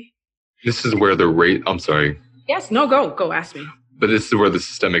 Okay. This is where I'm sorry. Yes, no, go ask me. But this is where the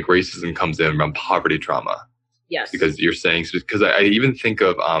systemic racism comes in around poverty trauma. Yes. Because you're saying, because I even think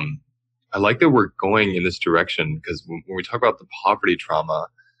of, I like that we're going in this direction because when we talk about the poverty trauma,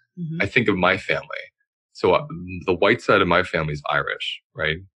 I think of my family. So the white side of my family is Irish,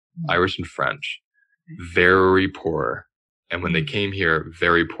 right? Irish and French, very poor. And when they came here,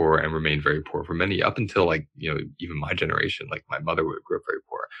 very poor and remained very poor for many, up until like, even my generation, like my mother grew up very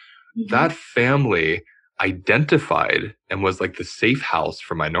poor. That family identified and was like the safe house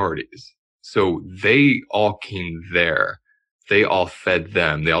for minorities. So they all came there. They all fed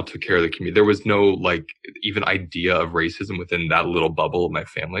them. They all took care of the community. There was no like even idea of racism within that little bubble of my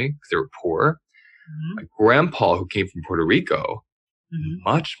family because they were poor. My grandpa, who came from Puerto Rico,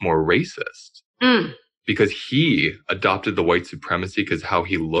 much more racist because he adopted the white supremacy because how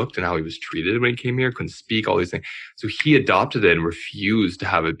he looked and how he was treated when he came here, couldn't speak, all these things. So he adopted it and refused to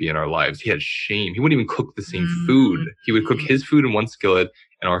have it be in our lives. He had shame. He wouldn't even cook the same food. He would cook his food in one skillet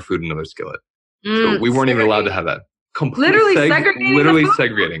and our food in another skillet. So we weren't even allowed to have that. Literally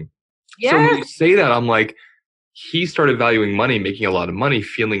segregating. Yes. So when you say that, I'm like, he started valuing money, making a lot of money,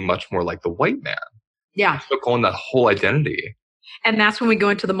 feeling much more like the white man. Yeah. He took on that whole identity. And that's when we go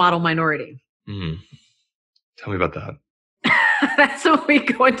into the model minority. Tell me about that. That's when we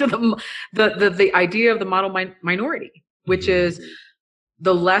go into the idea of the model minority, which is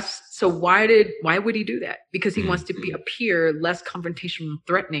the less. So why would he do that? Because he wants to appear less confrontational and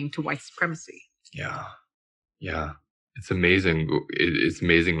threatening to white supremacy. Yeah. It's amazing. It's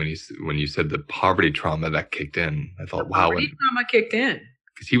amazing when you said the poverty trauma that kicked in. I thought, wow. Poverty trauma kicked in.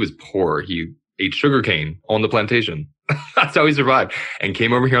 Because he was poor. He ate sugarcane on the plantation. That's how he survived. And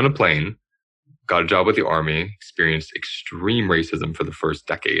came over here on a plane, got a job with the army, experienced extreme racism for the first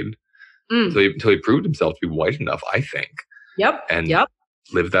decade. Until he proved himself to be white enough, I think. And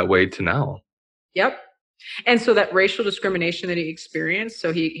lived that way to now. And so that racial discrimination that he experienced,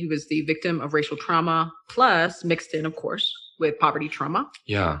 so he was the victim of racial trauma, plus mixed in, of course, with poverty trauma.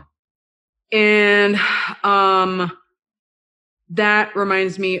 Yeah. And that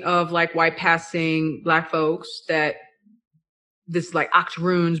reminds me of like white passing Black folks that this like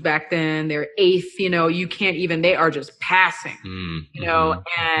octoroons back then, they're eighth, you can't even, they are just passing,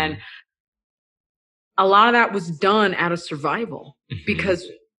 and a lot of that was done out of survival because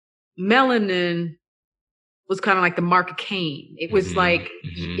melanin was kind of like the mark of Cain. It was like,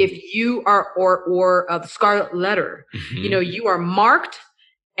 if you are, or the scarlet letter, you are marked.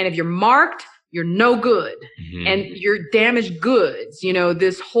 And if you're marked, you're no good and you're damaged goods,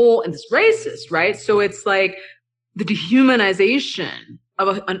 this whole, and this racist, right? So it's like the dehumanization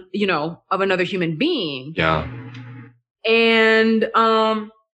of of another human being. Yeah. And,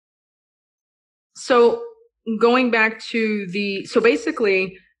 so going back to so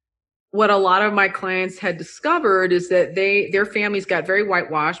basically what a lot of my clients had discovered is that their families got very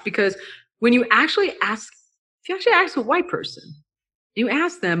whitewashed because when you actually ask a white person, you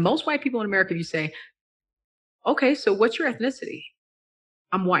ask them, most white people in America, you say, okay, so what's your ethnicity?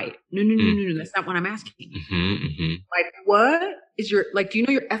 I'm white. No, that's not what I'm asking. Like, what is your, like, do you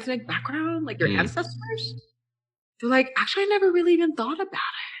know your ethnic background? Like your ancestors? They're like, actually, I never really even thought about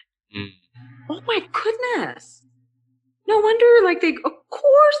it. Oh my goodness. No wonder, like, of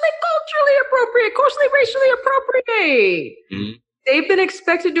course they culturally appropriate, culturally, racially appropriate. They've been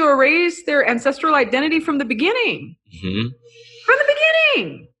expected to erase their ancestral identity from the beginning. From the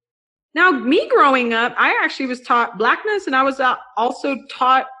beginning. Now, me growing up, I actually was taught Blackness, and I was also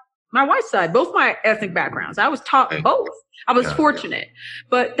taught my white side, both my ethnic backgrounds. I was taught both. I was fortunate,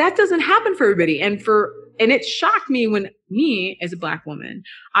 but that doesn't happen for everybody. And it shocked me when me as a Black woman,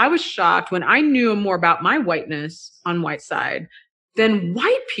 I was shocked when I knew more about my whiteness on white side than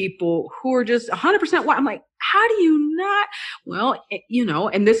white people who are just 100% white. I'm like, how do you not? Well,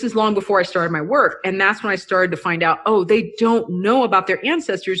 and this is long before I started my work. And that's when I started to find out, oh, they don't know about their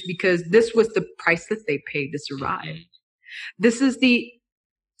ancestors because this was the price that they paid to survive. This is the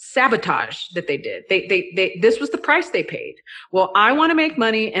sabotage that they did. This was the price they paid. Well, I want to make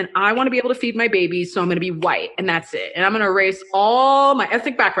money and I want to be able to feed my babies. So I'm going to be white and that's it. And I'm going to erase all my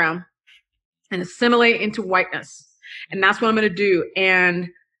ethnic background and assimilate into whiteness. And that's what I'm going to do. And,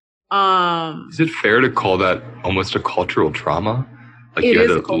 is it fair to call that almost a cultural trauma? Like you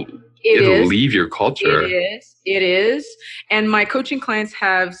had to leave your culture. It is. And my coaching clients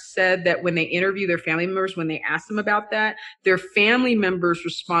have said that when they interview their family members, when they ask them about that, their family members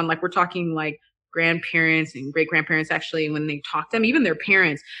respond, like we're talking like grandparents and great grandparents, actually, when they talk to them, even their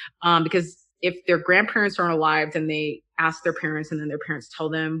parents, because if their grandparents aren't alive, then they ask their parents and then their parents tell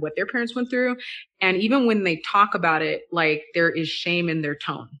them what their parents went through. And even when they talk about it, like there is shame in their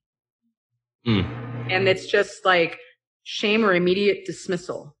tone. And it's just like shame or immediate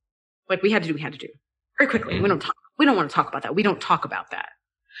dismissal. Like we had to do very quickly. We don't want to talk about that. We don't talk about that.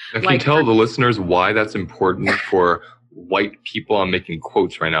 Now, can you tell the listeners why that's important for white people? I'm making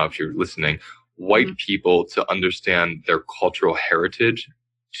quotes right now if you're listening. White people to understand their cultural heritage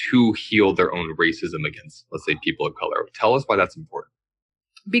to heal their own racism against, let's say, people of color. Tell us why that's important.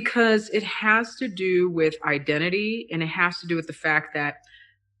 Because it has to do with identity, and it has to do with the fact that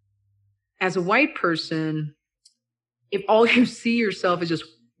as a white person, if all you see yourself is just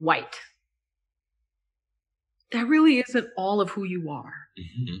white, that really isn't all of who you are.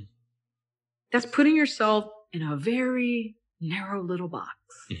 That's putting yourself in a very narrow little box.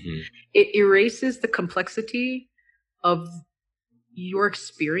 It erases the complexity of your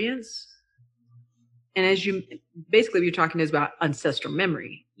experience. And as basically what you're talking is about ancestral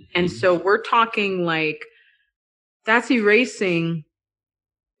memory. And so we're talking like that's erasing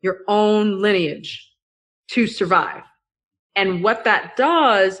your own lineage to survive. And what that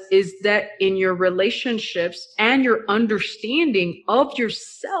does is that in your relationships and your understanding of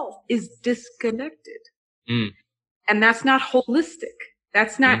yourself is disconnected. And that's not holistic.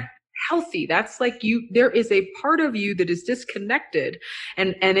 That's not healthy. That's like there is a part of you that is disconnected.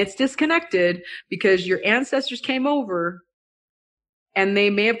 And it's disconnected because your ancestors came over and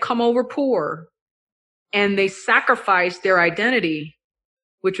they may have come over poor and they sacrificed their identity,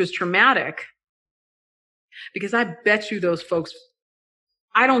 which was traumatic. Because I bet you those folks,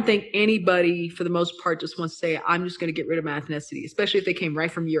 I don't think anybody for the most part just wants to say, I'm just going to get rid of my ethnicity, especially if they came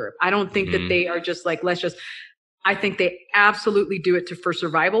right from Europe. I don't think that they are just like, I think they absolutely do it for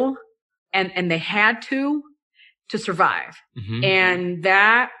survival. And they had to survive. And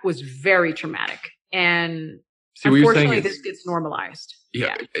that was very traumatic. And unfortunately, this gets normalized.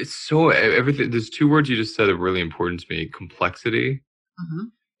 Yeah. It's so everything. There's two words you just said that are really important to me. Complexity.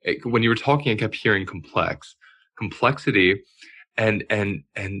 When you were talking, I kept hearing complexity and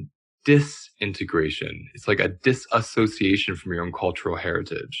disintegration. It's like a disassociation from your own cultural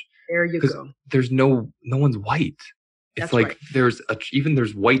heritage. There you go. There's no one's white. It's That's like right. there's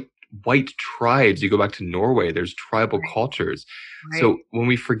white tribes. You go back to Norway, there's tribal cultures. Right. So when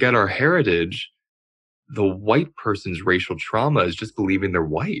we forget our heritage, the white person's racial trauma is just believing they're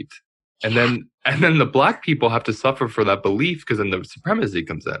white. And then the black people have to suffer for that belief because then the supremacy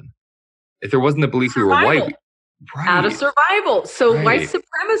comes in. If there wasn't a belief we were white, out of survival. So Right. white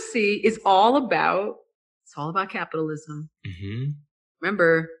supremacy is all about capitalism. Mm-hmm.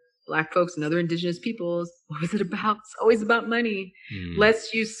 Remember, Black folks and other indigenous peoples, what was it about? It's always about money.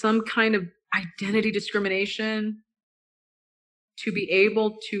 Let's use some kind of identity discrimination to be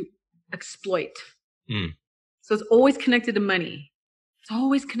able to exploit. So it's always connected to money. It's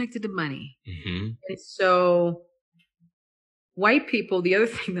always connected to money. And so white people, the other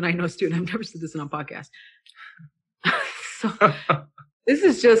thing that I noticed too, and I've never said this on a podcast. So this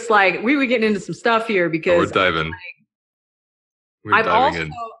is just like, we were getting into some stuff here because we're diving.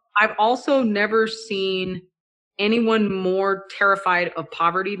 I've also never seen anyone more terrified of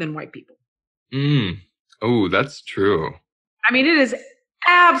poverty than white people. Oh, that's true. I mean, it is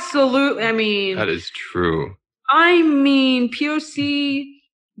absolutely, that is true. I mean, POC,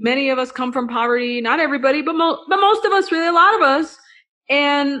 many of us come from poverty, not everybody, but most of us, really a lot of us.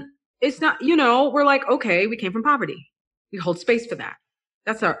 And it's not, we're like, okay, we came from poverty. We hold space for that.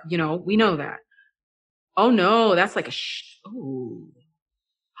 That's our, we know that. Oh no, that's like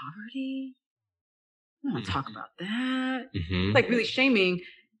poverty? I don't talk about that. It's like really shaming.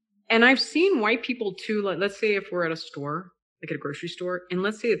 And I've seen white people too, like, let's say if we're at a store, like at a grocery store, and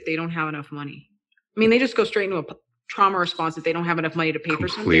let's say if they don't have enough money. I mean, they just go straight into a trauma response if they don't have enough money to pay for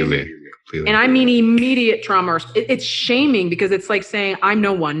something. Completely. And I mean immediate trauma. It's shaming because it's like saying, I'm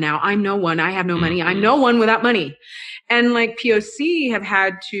no one now. I'm no one. I have no money. I'm no one without money. And like POC have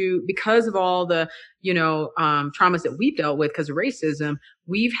had to, because of all the, traumas that we've dealt with because of racism,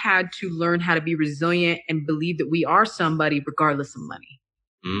 we've had to learn how to be resilient and believe that we are somebody regardless of money.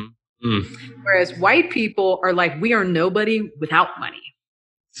 Whereas white people are like, we are nobody without money.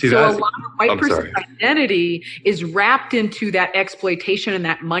 So a lot of white person's identity is wrapped into that exploitation and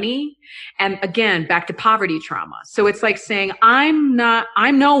that money. And again, back to poverty trauma. So it's like saying, I'm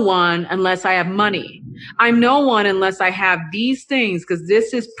no one unless I have money. I'm no one unless I have these things because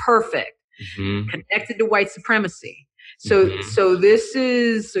this is perfect. Connected to white supremacy. So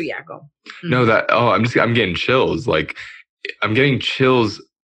yeah, go. No, I'm getting chills. Like I'm getting chills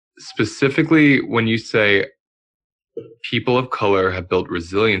specifically when you say people of color have built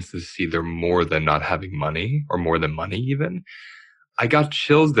resilience to see they're more than not having money or more than money even. I got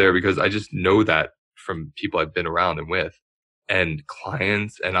chills there because I just know that from people I've been around and with and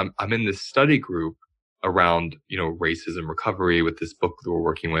clients. And I'm in this study group around, racism recovery with this book that we're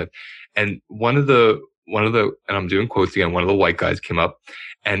working with. And one of the, and I'm doing quotes again, one of the white guys came up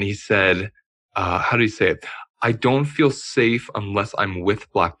and he said, how do you say it? I don't feel safe unless I'm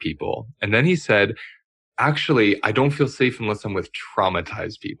with Black people. And then he said, actually, I don't feel safe unless I'm with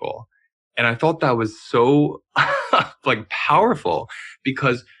traumatized people. And I thought that was so like powerful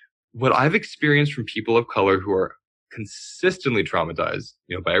because what I've experienced from people of color who are consistently traumatized,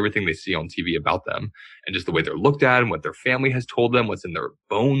 by everything they see on TV about them and just the way they're looked at and what their family has told them, what's in their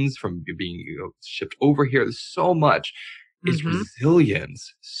bones from being, shipped over here. There's so much is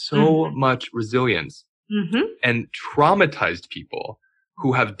resilience, so much resilience. And traumatized people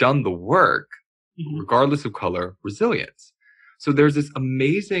who have done the work, regardless of color, resilience. So there's this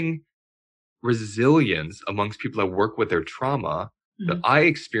amazing resilience amongst people that work with their trauma that I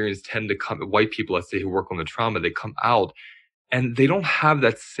experience tend to come, white people, let's say, who work on the trauma, they come out and they don't have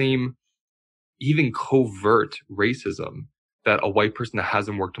that same even covert racism that a white person that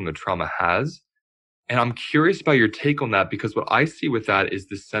hasn't worked on the trauma has. And I'm curious about your take on that because what I see with that is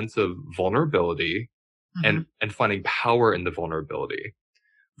this sense of vulnerability and finding power in the vulnerability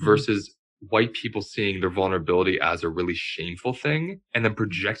versus white people seeing their vulnerability as a really shameful thing and then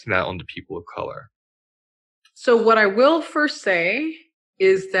projecting that onto people of color. So what I will first say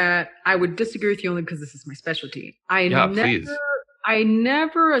is that I would disagree with you only because this is my specialty. Please. I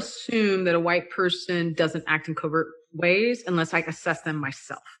never assume that a white person doesn't act in covert ways unless I assess them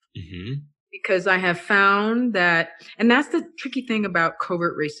myself. Because I have found that, and that's the tricky thing about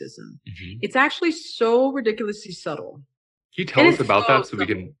covert racism. It's actually so ridiculously subtle. Can you tell us about that so we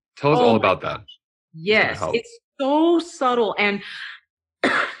can tell us all about that? Yes, it's so subtle. And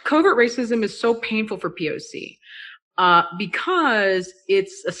covert racism is so painful for POC because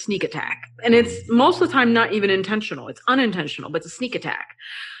it's a sneak attack. And it's most of the time not even intentional. It's unintentional, but it's a sneak attack.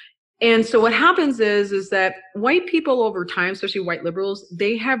 And so what happens is that white people over time, especially white liberals,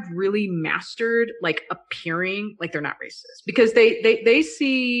 they have really mastered like appearing like they're not racist because they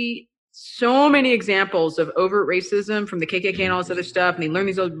see So many examples of overt racism from the KKK and all this other stuff. And they learn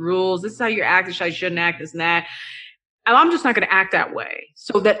these old rules. This is how you act. This is how you shouldn't act, this and that. And I'm just not going to act that way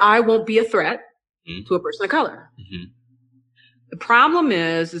so that I won't be a threat to a person of color. The problem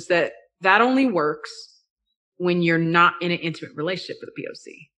is that only works when you're not in an intimate relationship with a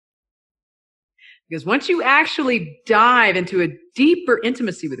POC. Because once you actually dive into a deeper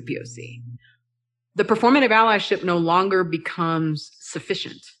intimacy with a POC, the performative allyship no longer becomes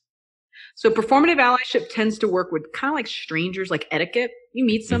sufficient. So performative allyship tends to work with kind of like strangers, like etiquette. You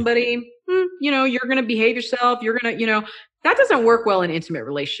meet somebody, you're going to behave yourself. You're going to, that doesn't work well in intimate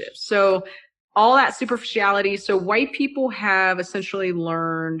relationships. So all that superficiality. So white people have essentially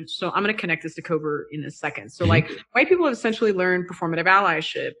learned, so I'm going to connect this to covert in a second. So like white people have essentially learned performative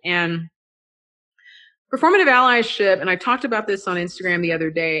allyship, and performative allyship, and I talked about this on Instagram the other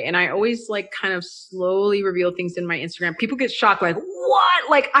day, and I always like kind of slowly reveal things in my Instagram. People get shocked, like, what?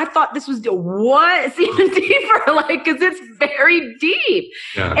 Like, I thought this was, what? It's even deeper, like, because it's very deep.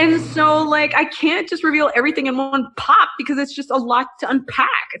 Yeah. And so, like, I can't just reveal everything in one pop because it's just a lot to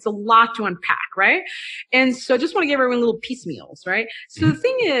unpack. It's a lot to unpack, right? And so I just want to give everyone little piecemeals, right? So the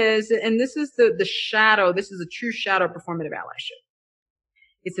thing is, and this is the shadow, this is a true shadow of performative allyship.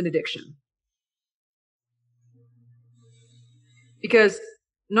 It's an addiction. Because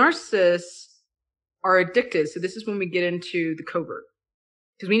narcissists are addicted. So this is when we get into the covert.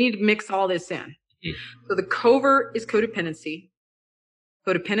 Because we need to mix all this in. So the covert is codependency.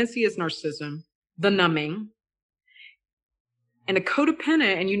 Codependency is narcissism. The numbing. And a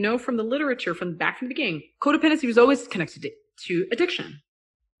codependent, and you know from the literature, from the beginning, codependency was always connected to addiction.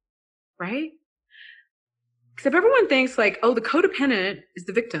 Right? Except everyone thinks like, oh, the codependent is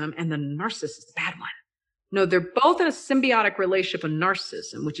the victim and the narcissist is the bad one. No, they're both in a symbiotic relationship of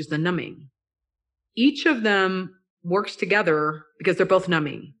narcissism, which is the numbing. Each of them works together because they're both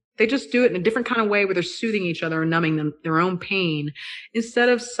numbing. They just do it in a different kind of way where they're soothing each other and numbing their own pain instead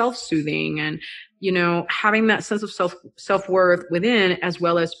of self-soothing and, having that sense of self-worth within as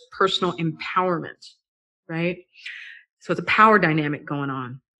well as personal empowerment, right? So it's a power dynamic going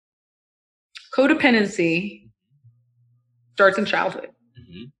on. Codependency starts in childhood.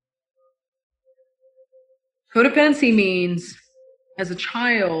 Codependency means as a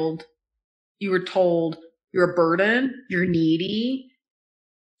child, you were told you're a burden, you're needy,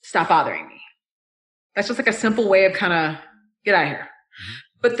 stop bothering me. That's just like a simple way of kind of get out of here.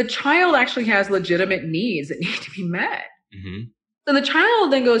 But the child actually has legitimate needs that need to be met. So the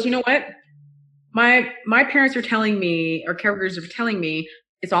child then goes, you know what? My parents are telling me, or caregivers are telling me,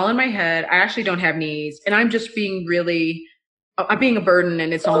 it's all in my head. I actually don't have needs. And I'm just being I'm being a burden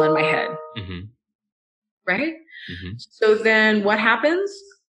and it's all in my head. Right? So then what happens?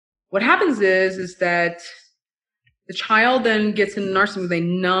 What happens is that the child then gets in narcissism. They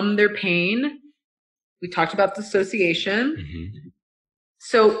numb their pain. We talked about dissociation.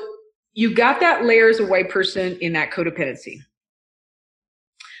 So you got that layer as a white person in that codependency.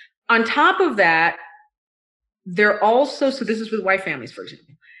 On top of that, they're also, so this is with white families, for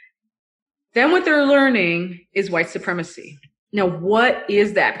example. Then what they're learning is white supremacy. Now, what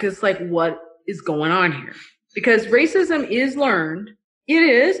is that? Because it's like, what is going on here? Because racism is learned. It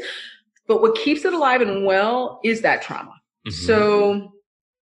is. But what keeps it alive and well is that trauma. So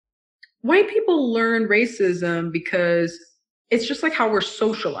white people learn racism because it's just like how we're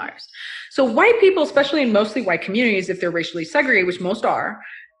socialized. So white people, especially in mostly white communities, if they're racially segregated, which most are,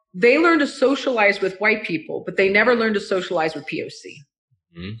 they learn to socialize with white people, but they never learn to socialize with POC.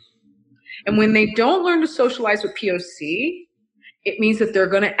 And when they don't learn to socialize with POC, it means that they're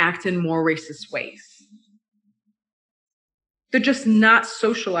going to act in more racist ways. They're just not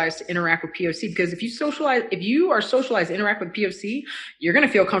socialized to interact with POC, because if you are socialized to interact with POC, you're going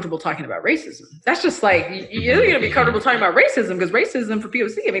to feel comfortable talking about racism. That's just like, you're going to be comfortable talking about racism, because racism for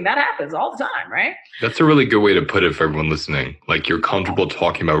POC, I mean, that happens all the time, right? That's a really good way to put it for everyone listening. Like, you're comfortable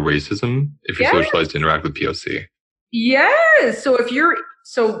talking about racism if you're socialized to interact with POC. Yes.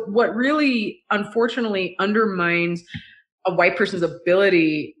 So what really unfortunately undermines a white person's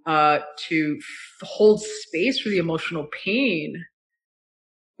ability to hold space for the emotional pain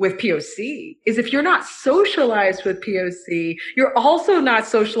with POC is if you're not socialized with POC, you're also not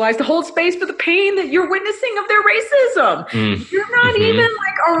socialized to hold space for the pain that you're witnessing of their racism. You're not even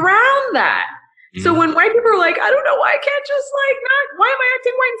like around that. So when white people are like, I don't know why I can't just why am I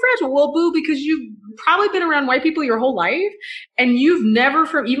acting white and fragile? Well, boo, because you've probably been around white people your whole life and you've never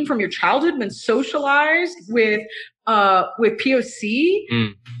even from your childhood been socialized with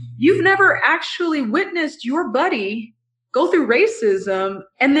POC. You've never actually witnessed your buddy go through racism,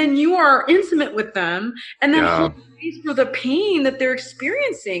 and then you are intimate with them, and then hold space for the pain that they're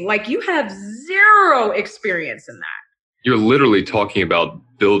experiencing. Like, you have zero experience in that. You're literally talking about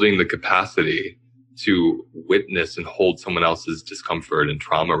building the capacity to witness and hold someone else's discomfort and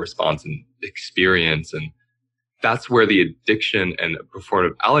trauma response and experience. And that's where the addiction and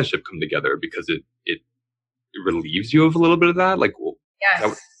performative allyship come together, because it relieves you of a little bit of that. Like, well,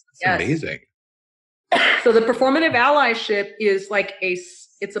 yes, that's amazing. So the performative allyship is like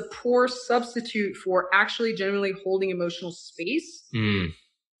it's a poor substitute for actually genuinely holding emotional space.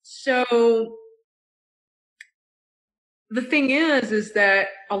 So the thing is that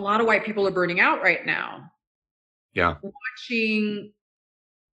a lot of white people are burning out right now. Yeah. Watching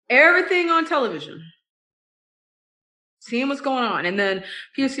everything on television, seeing what's going on. And then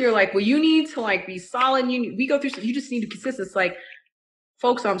POC are like, well, you need to like be solid. We go through, you just need to consist. It's like,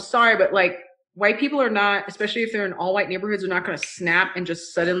 folks, I'm sorry, but like, white people are not, especially if they're in all white neighborhoods, are not going to snap and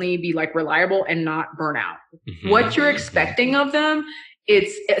just suddenly be like reliable and not burn out. What you're expecting of them,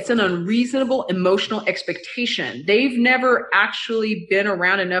 it's an unreasonable emotional expectation. They've never actually been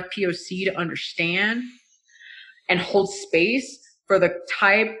around enough POC to understand and hold space for the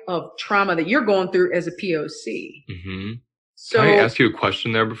type of trauma that you're going through as a POC. So, can I ask you a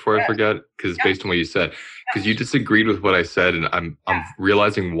question there before I forget? Because it's based on what you said. Because you disagreed with what I said, and I'm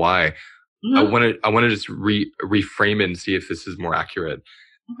realizing why. I want to just reframe it and see if this is more accurate.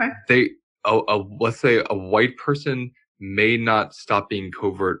 Okay. Let's say a white person may not stop being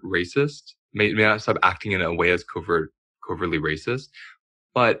covert racist, may not stop acting in a way as covertly racist.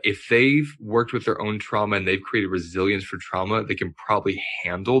 But if they've worked with their own trauma and they've created resilience for trauma, they can probably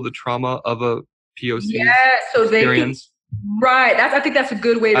handle the trauma of a POC experience. Right. I think that's a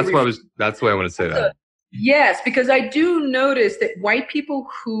good way to that's the way I want to say that. Yes, because I do notice that white people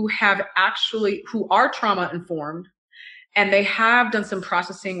who are trauma informed, and they have done some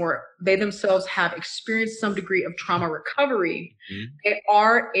processing where they themselves have experienced some degree of trauma recovery, they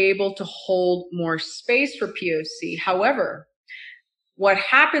are able to hold more space for POC. However, what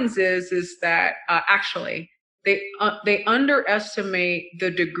happens is that actually they underestimate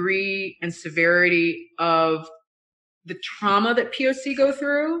the degree and severity of the trauma that POC go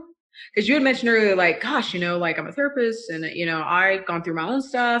through. Because you had mentioned earlier, like, gosh, like I'm a therapist and, I've gone through my own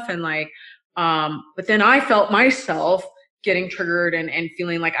stuff and like, but then I felt myself getting triggered and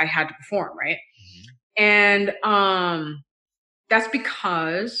feeling like I had to perform. Right. And that's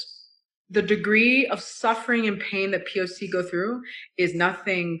because the degree of suffering and pain that POC go through is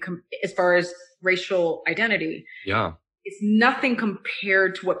nothing as far as racial identity. Yeah. It's nothing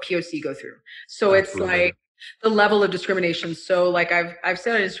compared to what POC go through. So it's like, the level of discrimination. So like I've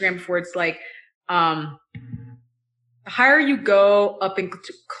said on Instagram before, it's like, the higher you go up and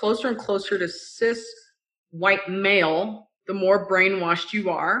closer and closer to cis white male, the more brainwashed you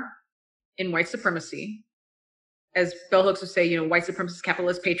are in white supremacy. As bell hooks would say, white supremacist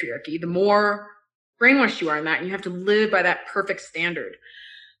capitalist patriarchy, the more brainwashed you are in that, and you have to live by that perfect standard.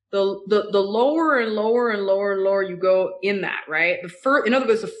 The lower and lower and lower and lower you go in that, right? In other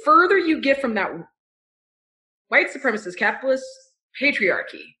words, the further you get from that white supremacist capitalist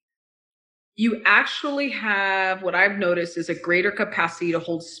patriarchy, you actually have what I've noticed is a greater capacity to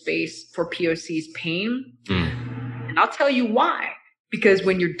hold space for POC's pain. And I'll tell you why. Because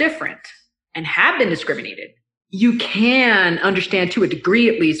when you're different and have been discriminated, you can understand to a degree,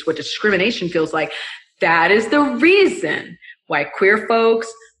 at least, what discrimination feels like. That is the reason why queer folks,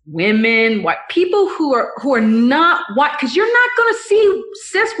 women, white people who are not white, because you're not going to see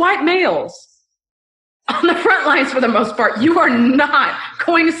cis white males on the front lines for the most part. You are not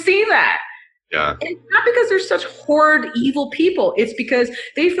going to see that. Yeah. It's not because they're such horrid, evil people. It's because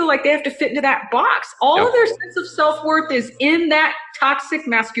they feel like they have to fit into that box. All of their sense of self-worth is in that toxic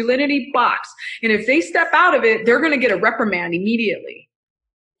masculinity box. And if they step out of it, they're going to get a reprimand immediately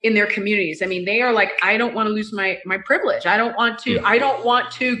in their communities. I mean, they are like, I don't want to lose my privilege. I don't want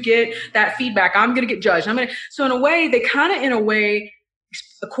to get that feedback. I'm going to get judged. So in a way,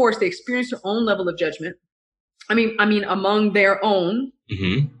 of course, they experience their own level of judgment. I mean, among their own.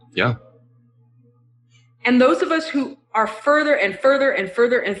 Yeah. And those of us who are further and further and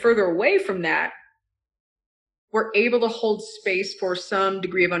further and further away from that, we're able to hold space for some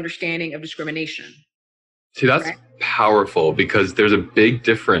degree of understanding of discrimination. See, that's powerful, because there's a big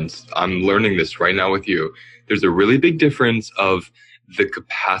difference. I'm learning this right now with you. There's a really big difference of the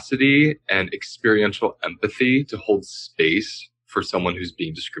capacity and experiential empathy to hold space for someone who's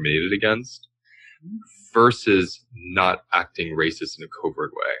being discriminated against versus not acting racist in a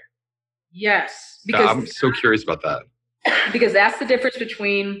covert way. Yes. Because I'm so curious about that. Because that's the difference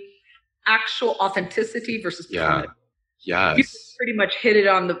between actual authenticity versus performative. Yes. You pretty much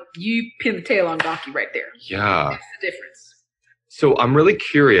you pin the tail on donkey right there. Yeah. That's the difference. So I'm really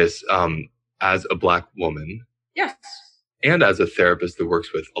curious, as a Black woman. Yes. And as a therapist that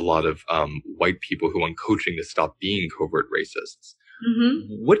works with a lot of white people who want coaching to stop being covert racists,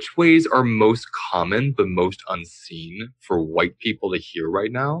 which ways are most common but most unseen for white people to hear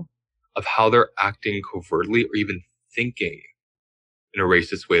right now of how they're acting covertly or even thinking in a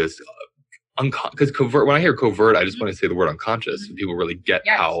racist way? That's because covert. When I hear covert, I just want to say the word unconscious, so people really get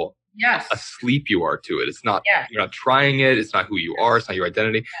how asleep you are to it. It's not you're not trying it. It's not who you are. It's not your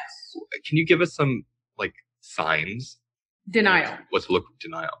identity. Can you give us some like signs? Denial. What's look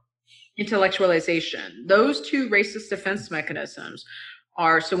denial? Intellectualization. Those two racist defense mechanisms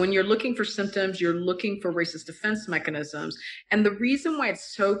are, so when you're looking for symptoms, you're looking for racist defense mechanisms. And the reason why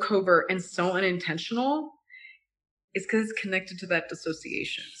it's so covert and so unintentional is because it's connected to that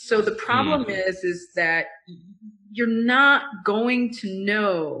dissociation. So the problem is that you're not going to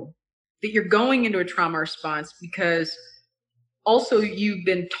know that you're going into a trauma response because also you've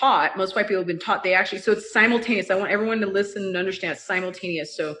been taught, most white people have been taught, so it's simultaneous. I want everyone to listen and understand it's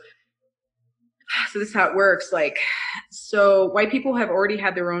simultaneous. So this is how it works. Like, so white people have already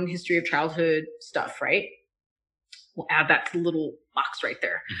had their own history of childhood stuff, right? We'll add that to the little box right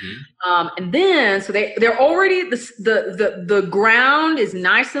there. And then, so they're already, the ground is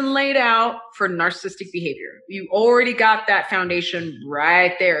nice and laid out for narcissistic behavior. You already got that foundation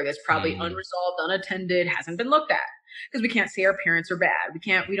right there. That's probably unresolved, unattended, hasn't been looked at. Because we can't say our parents are bad.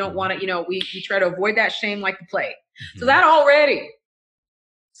 We don't want to, we try to avoid that shame like the plague. So that already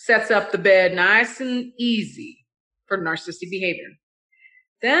sets up the bed nice and easy for narcissistic behavior.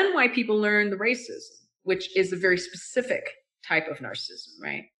 Then white people learn the racism, which is a very specific type of narcissism,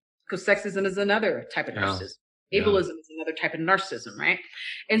 right? Because sexism is another type of narcissism. Ableism is another type of narcissism, right?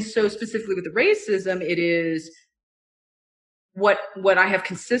 And so specifically with the racism, it is what I have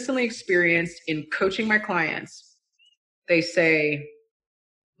consistently experienced in coaching my clients. They say,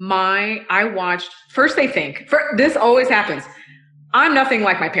 first they think, this always happens, I'm nothing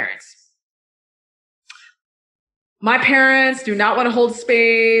like my parents. My parents do not want to hold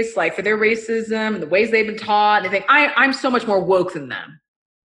space, like for their racism and the ways they've been taught. They think, I'm so much more woke than them.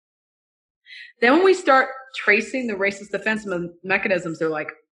 Then when we start tracing the racist defense mechanisms, they're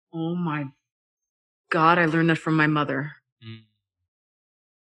like, oh my God, I learned that from my mother.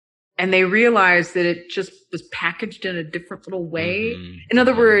 And they realize that it just was packaged in a different little way. In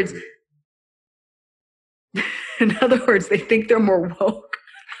other words, they think they're more woke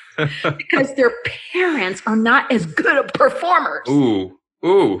because their parents are not as good at performers. Ooh.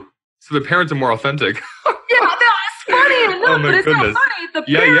 So the parents are more authentic. Yeah, that's funny enough, but it's not funny. The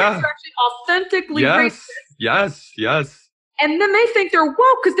parents are actually authentically racist. Yes. And then they think they're woke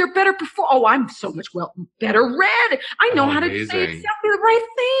because they're better Oh, I'm so much better read. I know how to say exactly the right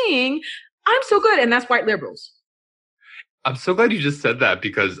thing. I'm so good. And that's white liberals. I'm so glad you just said that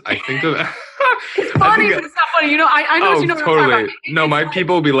because I think of it's funny, but it's not funny. I know you know what totally. I'm talking about. No, my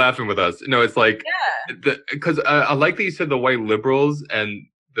people will be laughing with us. No, it's like because I like that you said the white liberals and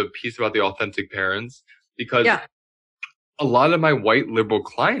the piece about the authentic parents because a lot of my white liberal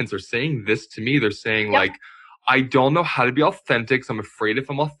clients are saying this to me. They're saying like, I don't know how to be authentic. So I'm afraid if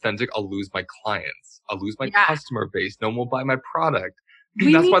I'm authentic, I'll lose my clients. I'll lose my customer base. No one will buy my product.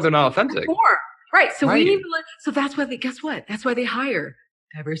 That's why they're not authentic. Right. So we need to so that's why guess what? That's why they hire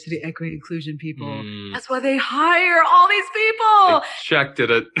diversity, equity, inclusion people. That's why they hire all these people. They checked it.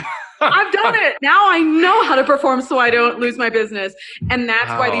 I've done it. Now I know how to perform so I don't lose my business. And that's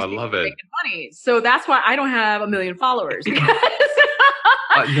why these people are making money. So that's why I don't have 1 million followers.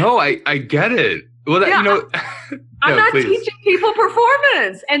 No, I get it. Well, I'm not teaching people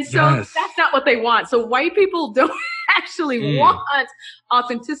performance. And so that's not what they want. So white people don't actually want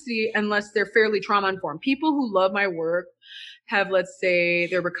authenticity unless they're fairly trauma informed. People who love my work have, let's say,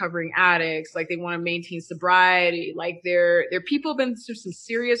 they're recovering addicts, like they want to maintain sobriety, like they're people have been through some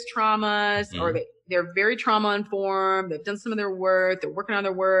serious traumas, or they're very trauma informed. They've done some of their work. They're working on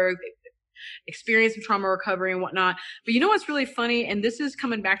their work. They've experienced some trauma recovery and whatnot. But you know what's really funny? And this is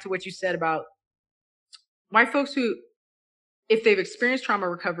coming back to what you said about white folks who, if they've experienced trauma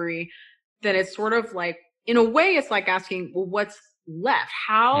recovery, then it's sort of like, in a way, it's like asking, well, what's left?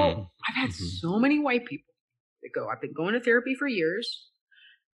 I've had so many white people that go, I've been going to therapy for years.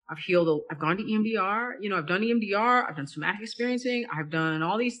 I've healed, I've gone to EMDR, I've done EMDR, I've done somatic experiencing, I've done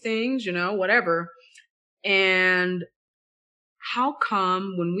all these things, whatever. And how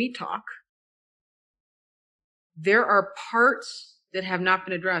come when we talk, there are parts that have not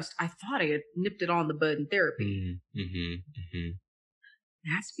been addressed? I thought I had nipped it all in the bud in therapy.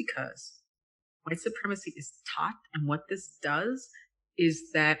 That's because white supremacy is taught. And what this does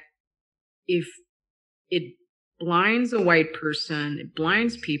is that if it blinds a white person, it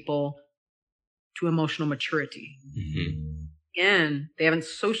blinds people to emotional maturity. Again, they haven't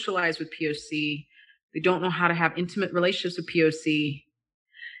socialized with POC. They don't know how to have intimate relationships with POC.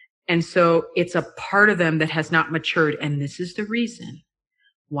 And so it's a part of them that has not matured. And this is the reason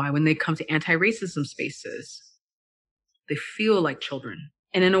why when they come to anti-racism spaces, they feel like children.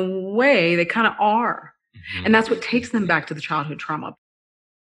 And in a way, they kind of are. And that's what takes them back to the childhood trauma.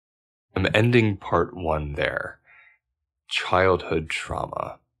 I'm ending part 1 there. Childhood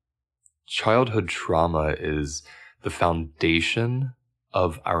trauma. Childhood trauma is the foundation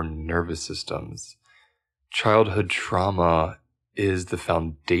of our nervous systems. Childhood trauma is the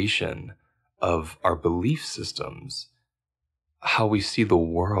foundation of our belief systems, how we see the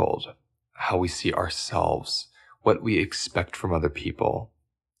world, how we see ourselves, what we expect from other people.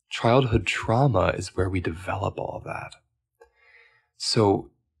 Childhood trauma is where we develop all of that.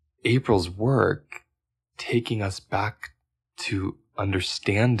 So April's work, taking us back to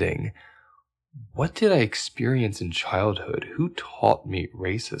understanding, what did I experience in childhood? Who taught me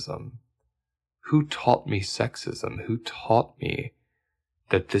racism? Who taught me sexism? Who taught me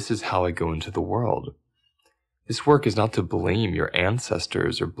that this is how I go into the world? This work is not to blame your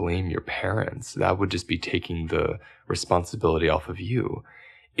ancestors or blame your parents. That would just be taking the responsibility off of you.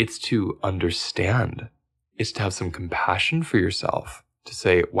 It's to understand. It's to have some compassion for yourself. To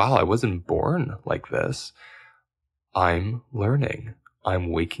say, wow, I wasn't born like this. I'm learning. I'm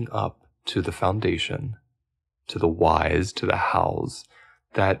waking up to the foundation, to the whys, to the hows,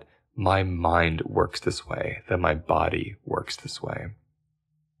 that my mind works this way, that my body works this way.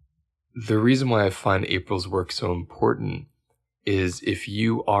 The reason why I find April's work so important is if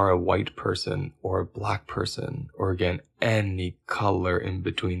you are a white person or a black person, or again, any color in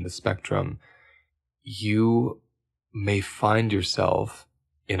between the spectrum, you may find yourself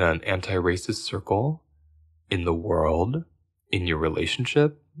in an anti-racist circle, in the world, in your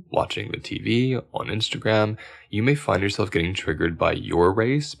relationship, watching the TV, on Instagram. You may find yourself getting triggered by your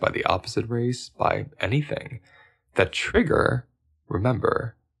race, by the opposite race, by anything. That trigger,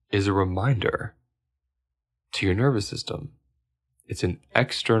 remember, is a reminder to your nervous system. It's an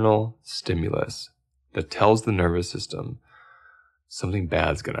external stimulus that tells the nervous system something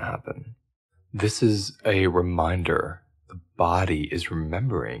bad's going to happen. This is a reminder. The body is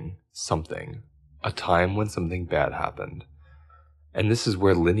remembering something, a time when something bad happened. And this is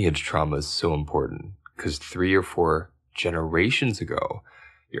where lineage trauma is so important, because 3 or 4 generations ago,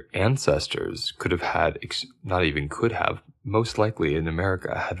 your ancestors could have had, not even could have, most likely in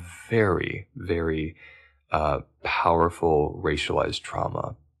America, had very, very powerful racialized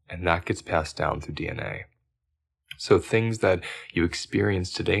trauma. And that gets passed down through DNA. So things that you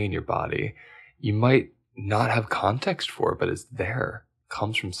experience today in your body, you might not have context for, but it's there. It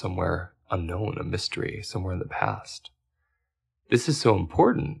comes from somewhere unknown, a mystery, somewhere in the past. This is so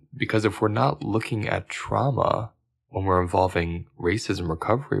important because if we're not looking at trauma when we're involving racism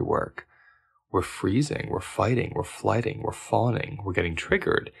recovery work, we're freezing, we're fighting, we're flighting, we're fawning, we're getting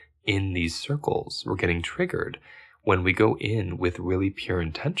triggered in these circles. We're getting triggered when we go in with really pure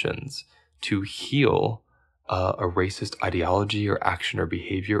intentions to heal a racist ideology or action or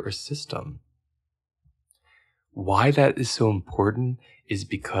behavior or system. Why that is so important is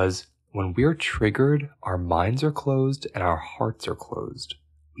because when we're triggered, our minds are closed and our hearts are closed.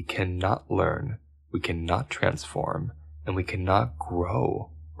 We cannot learn, we cannot transform, and we cannot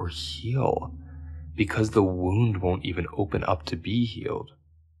grow or heal because the wound won't even open up to be healed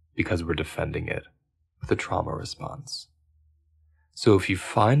because we're defending it with a trauma response. So if you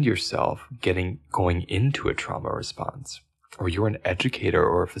find yourself going into a trauma response, or you're an educator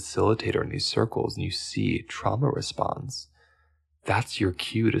or a facilitator in these circles and you see trauma response, that's your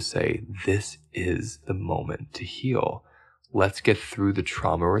cue to say, this is the moment to heal. Let's get through the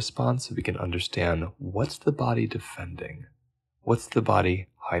trauma response so we can understand what's the body defending? What's the body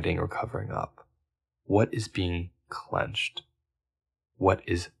hiding or covering up? What is being clenched? What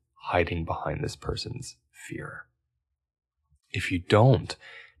is hiding behind this person's fear? If you don't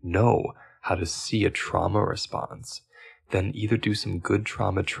know how to see a trauma response, then either do some good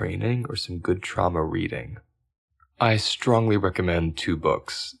trauma training or some good trauma reading. I strongly recommend 2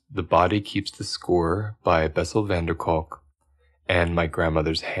 books, The Body Keeps the Score by Bessel van der Kolk and My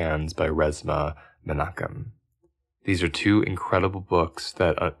Grandmother's Hands by Resmaa Menakem. These are 2 incredible books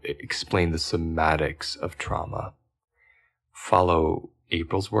that explain the somatics of trauma. Follow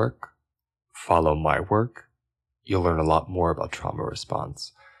April's work, follow my work. You'll learn a lot more about trauma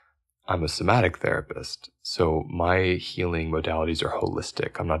response. I'm a somatic therapist, so my healing modalities are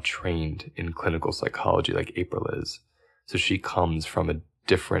holistic. I'm not trained in clinical psychology like April is. So she comes from a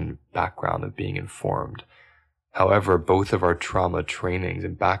different background of being informed. However, both of our trauma trainings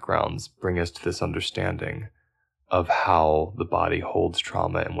and backgrounds bring us to this understanding of how the body holds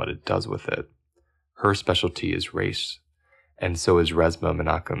trauma and what it does with it. Her specialty is race, and so is Resma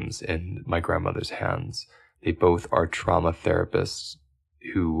Menachem's in my grandmother's hands. They both are trauma therapists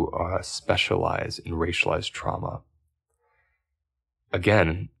who specialize in racialized trauma.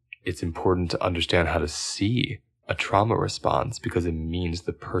 Again, it's important to understand how to see a trauma response because it means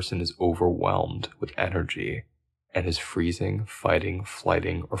the person is overwhelmed with energy and is freezing, fighting,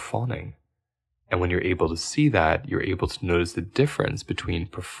 flighting, or fawning. And when you're able to see that, you're able to notice the difference between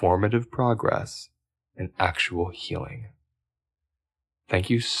performative progress and actual healing. Thank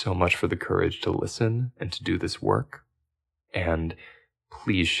you so much for the courage to listen and to do this work. And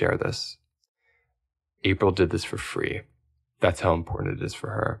please share this. April did this for free. That's how important it is for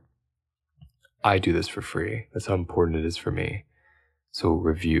her. I do this for free. That's how important it is for me. So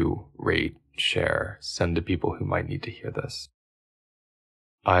review, rate, share, send to people who might need to hear this.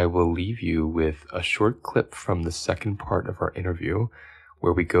 I will leave you with a short clip from the second part of our interview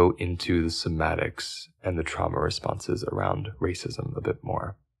where we go into the somatics and the trauma responses around racism a bit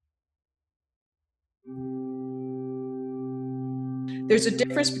more. There's a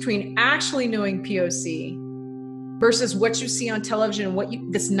difference between actually knowing POC versus what you see on television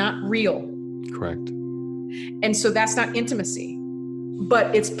and that's not real. Correct. And so that's not intimacy,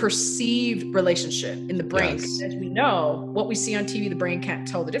 but it's perceived relationship in the brain. Yes. As we know, what we see on TV, the brain can't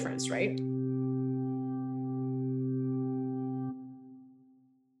tell the difference, right?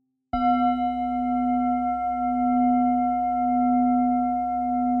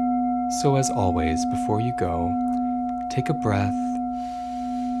 So as always, before you go, take a breath,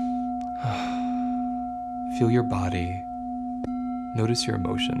 feel your body, notice your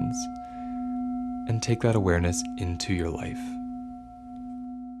emotions, and take that awareness into your life.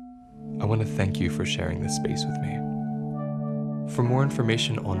 I want to thank you for sharing this space with me. For more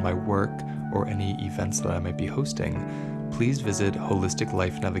information on my work or any events that I might be hosting, please visit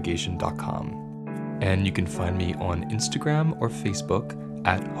holisticlifenavigation.com. And you can find me on Instagram or Facebook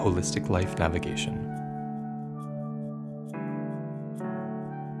at Holistic Life Navigation.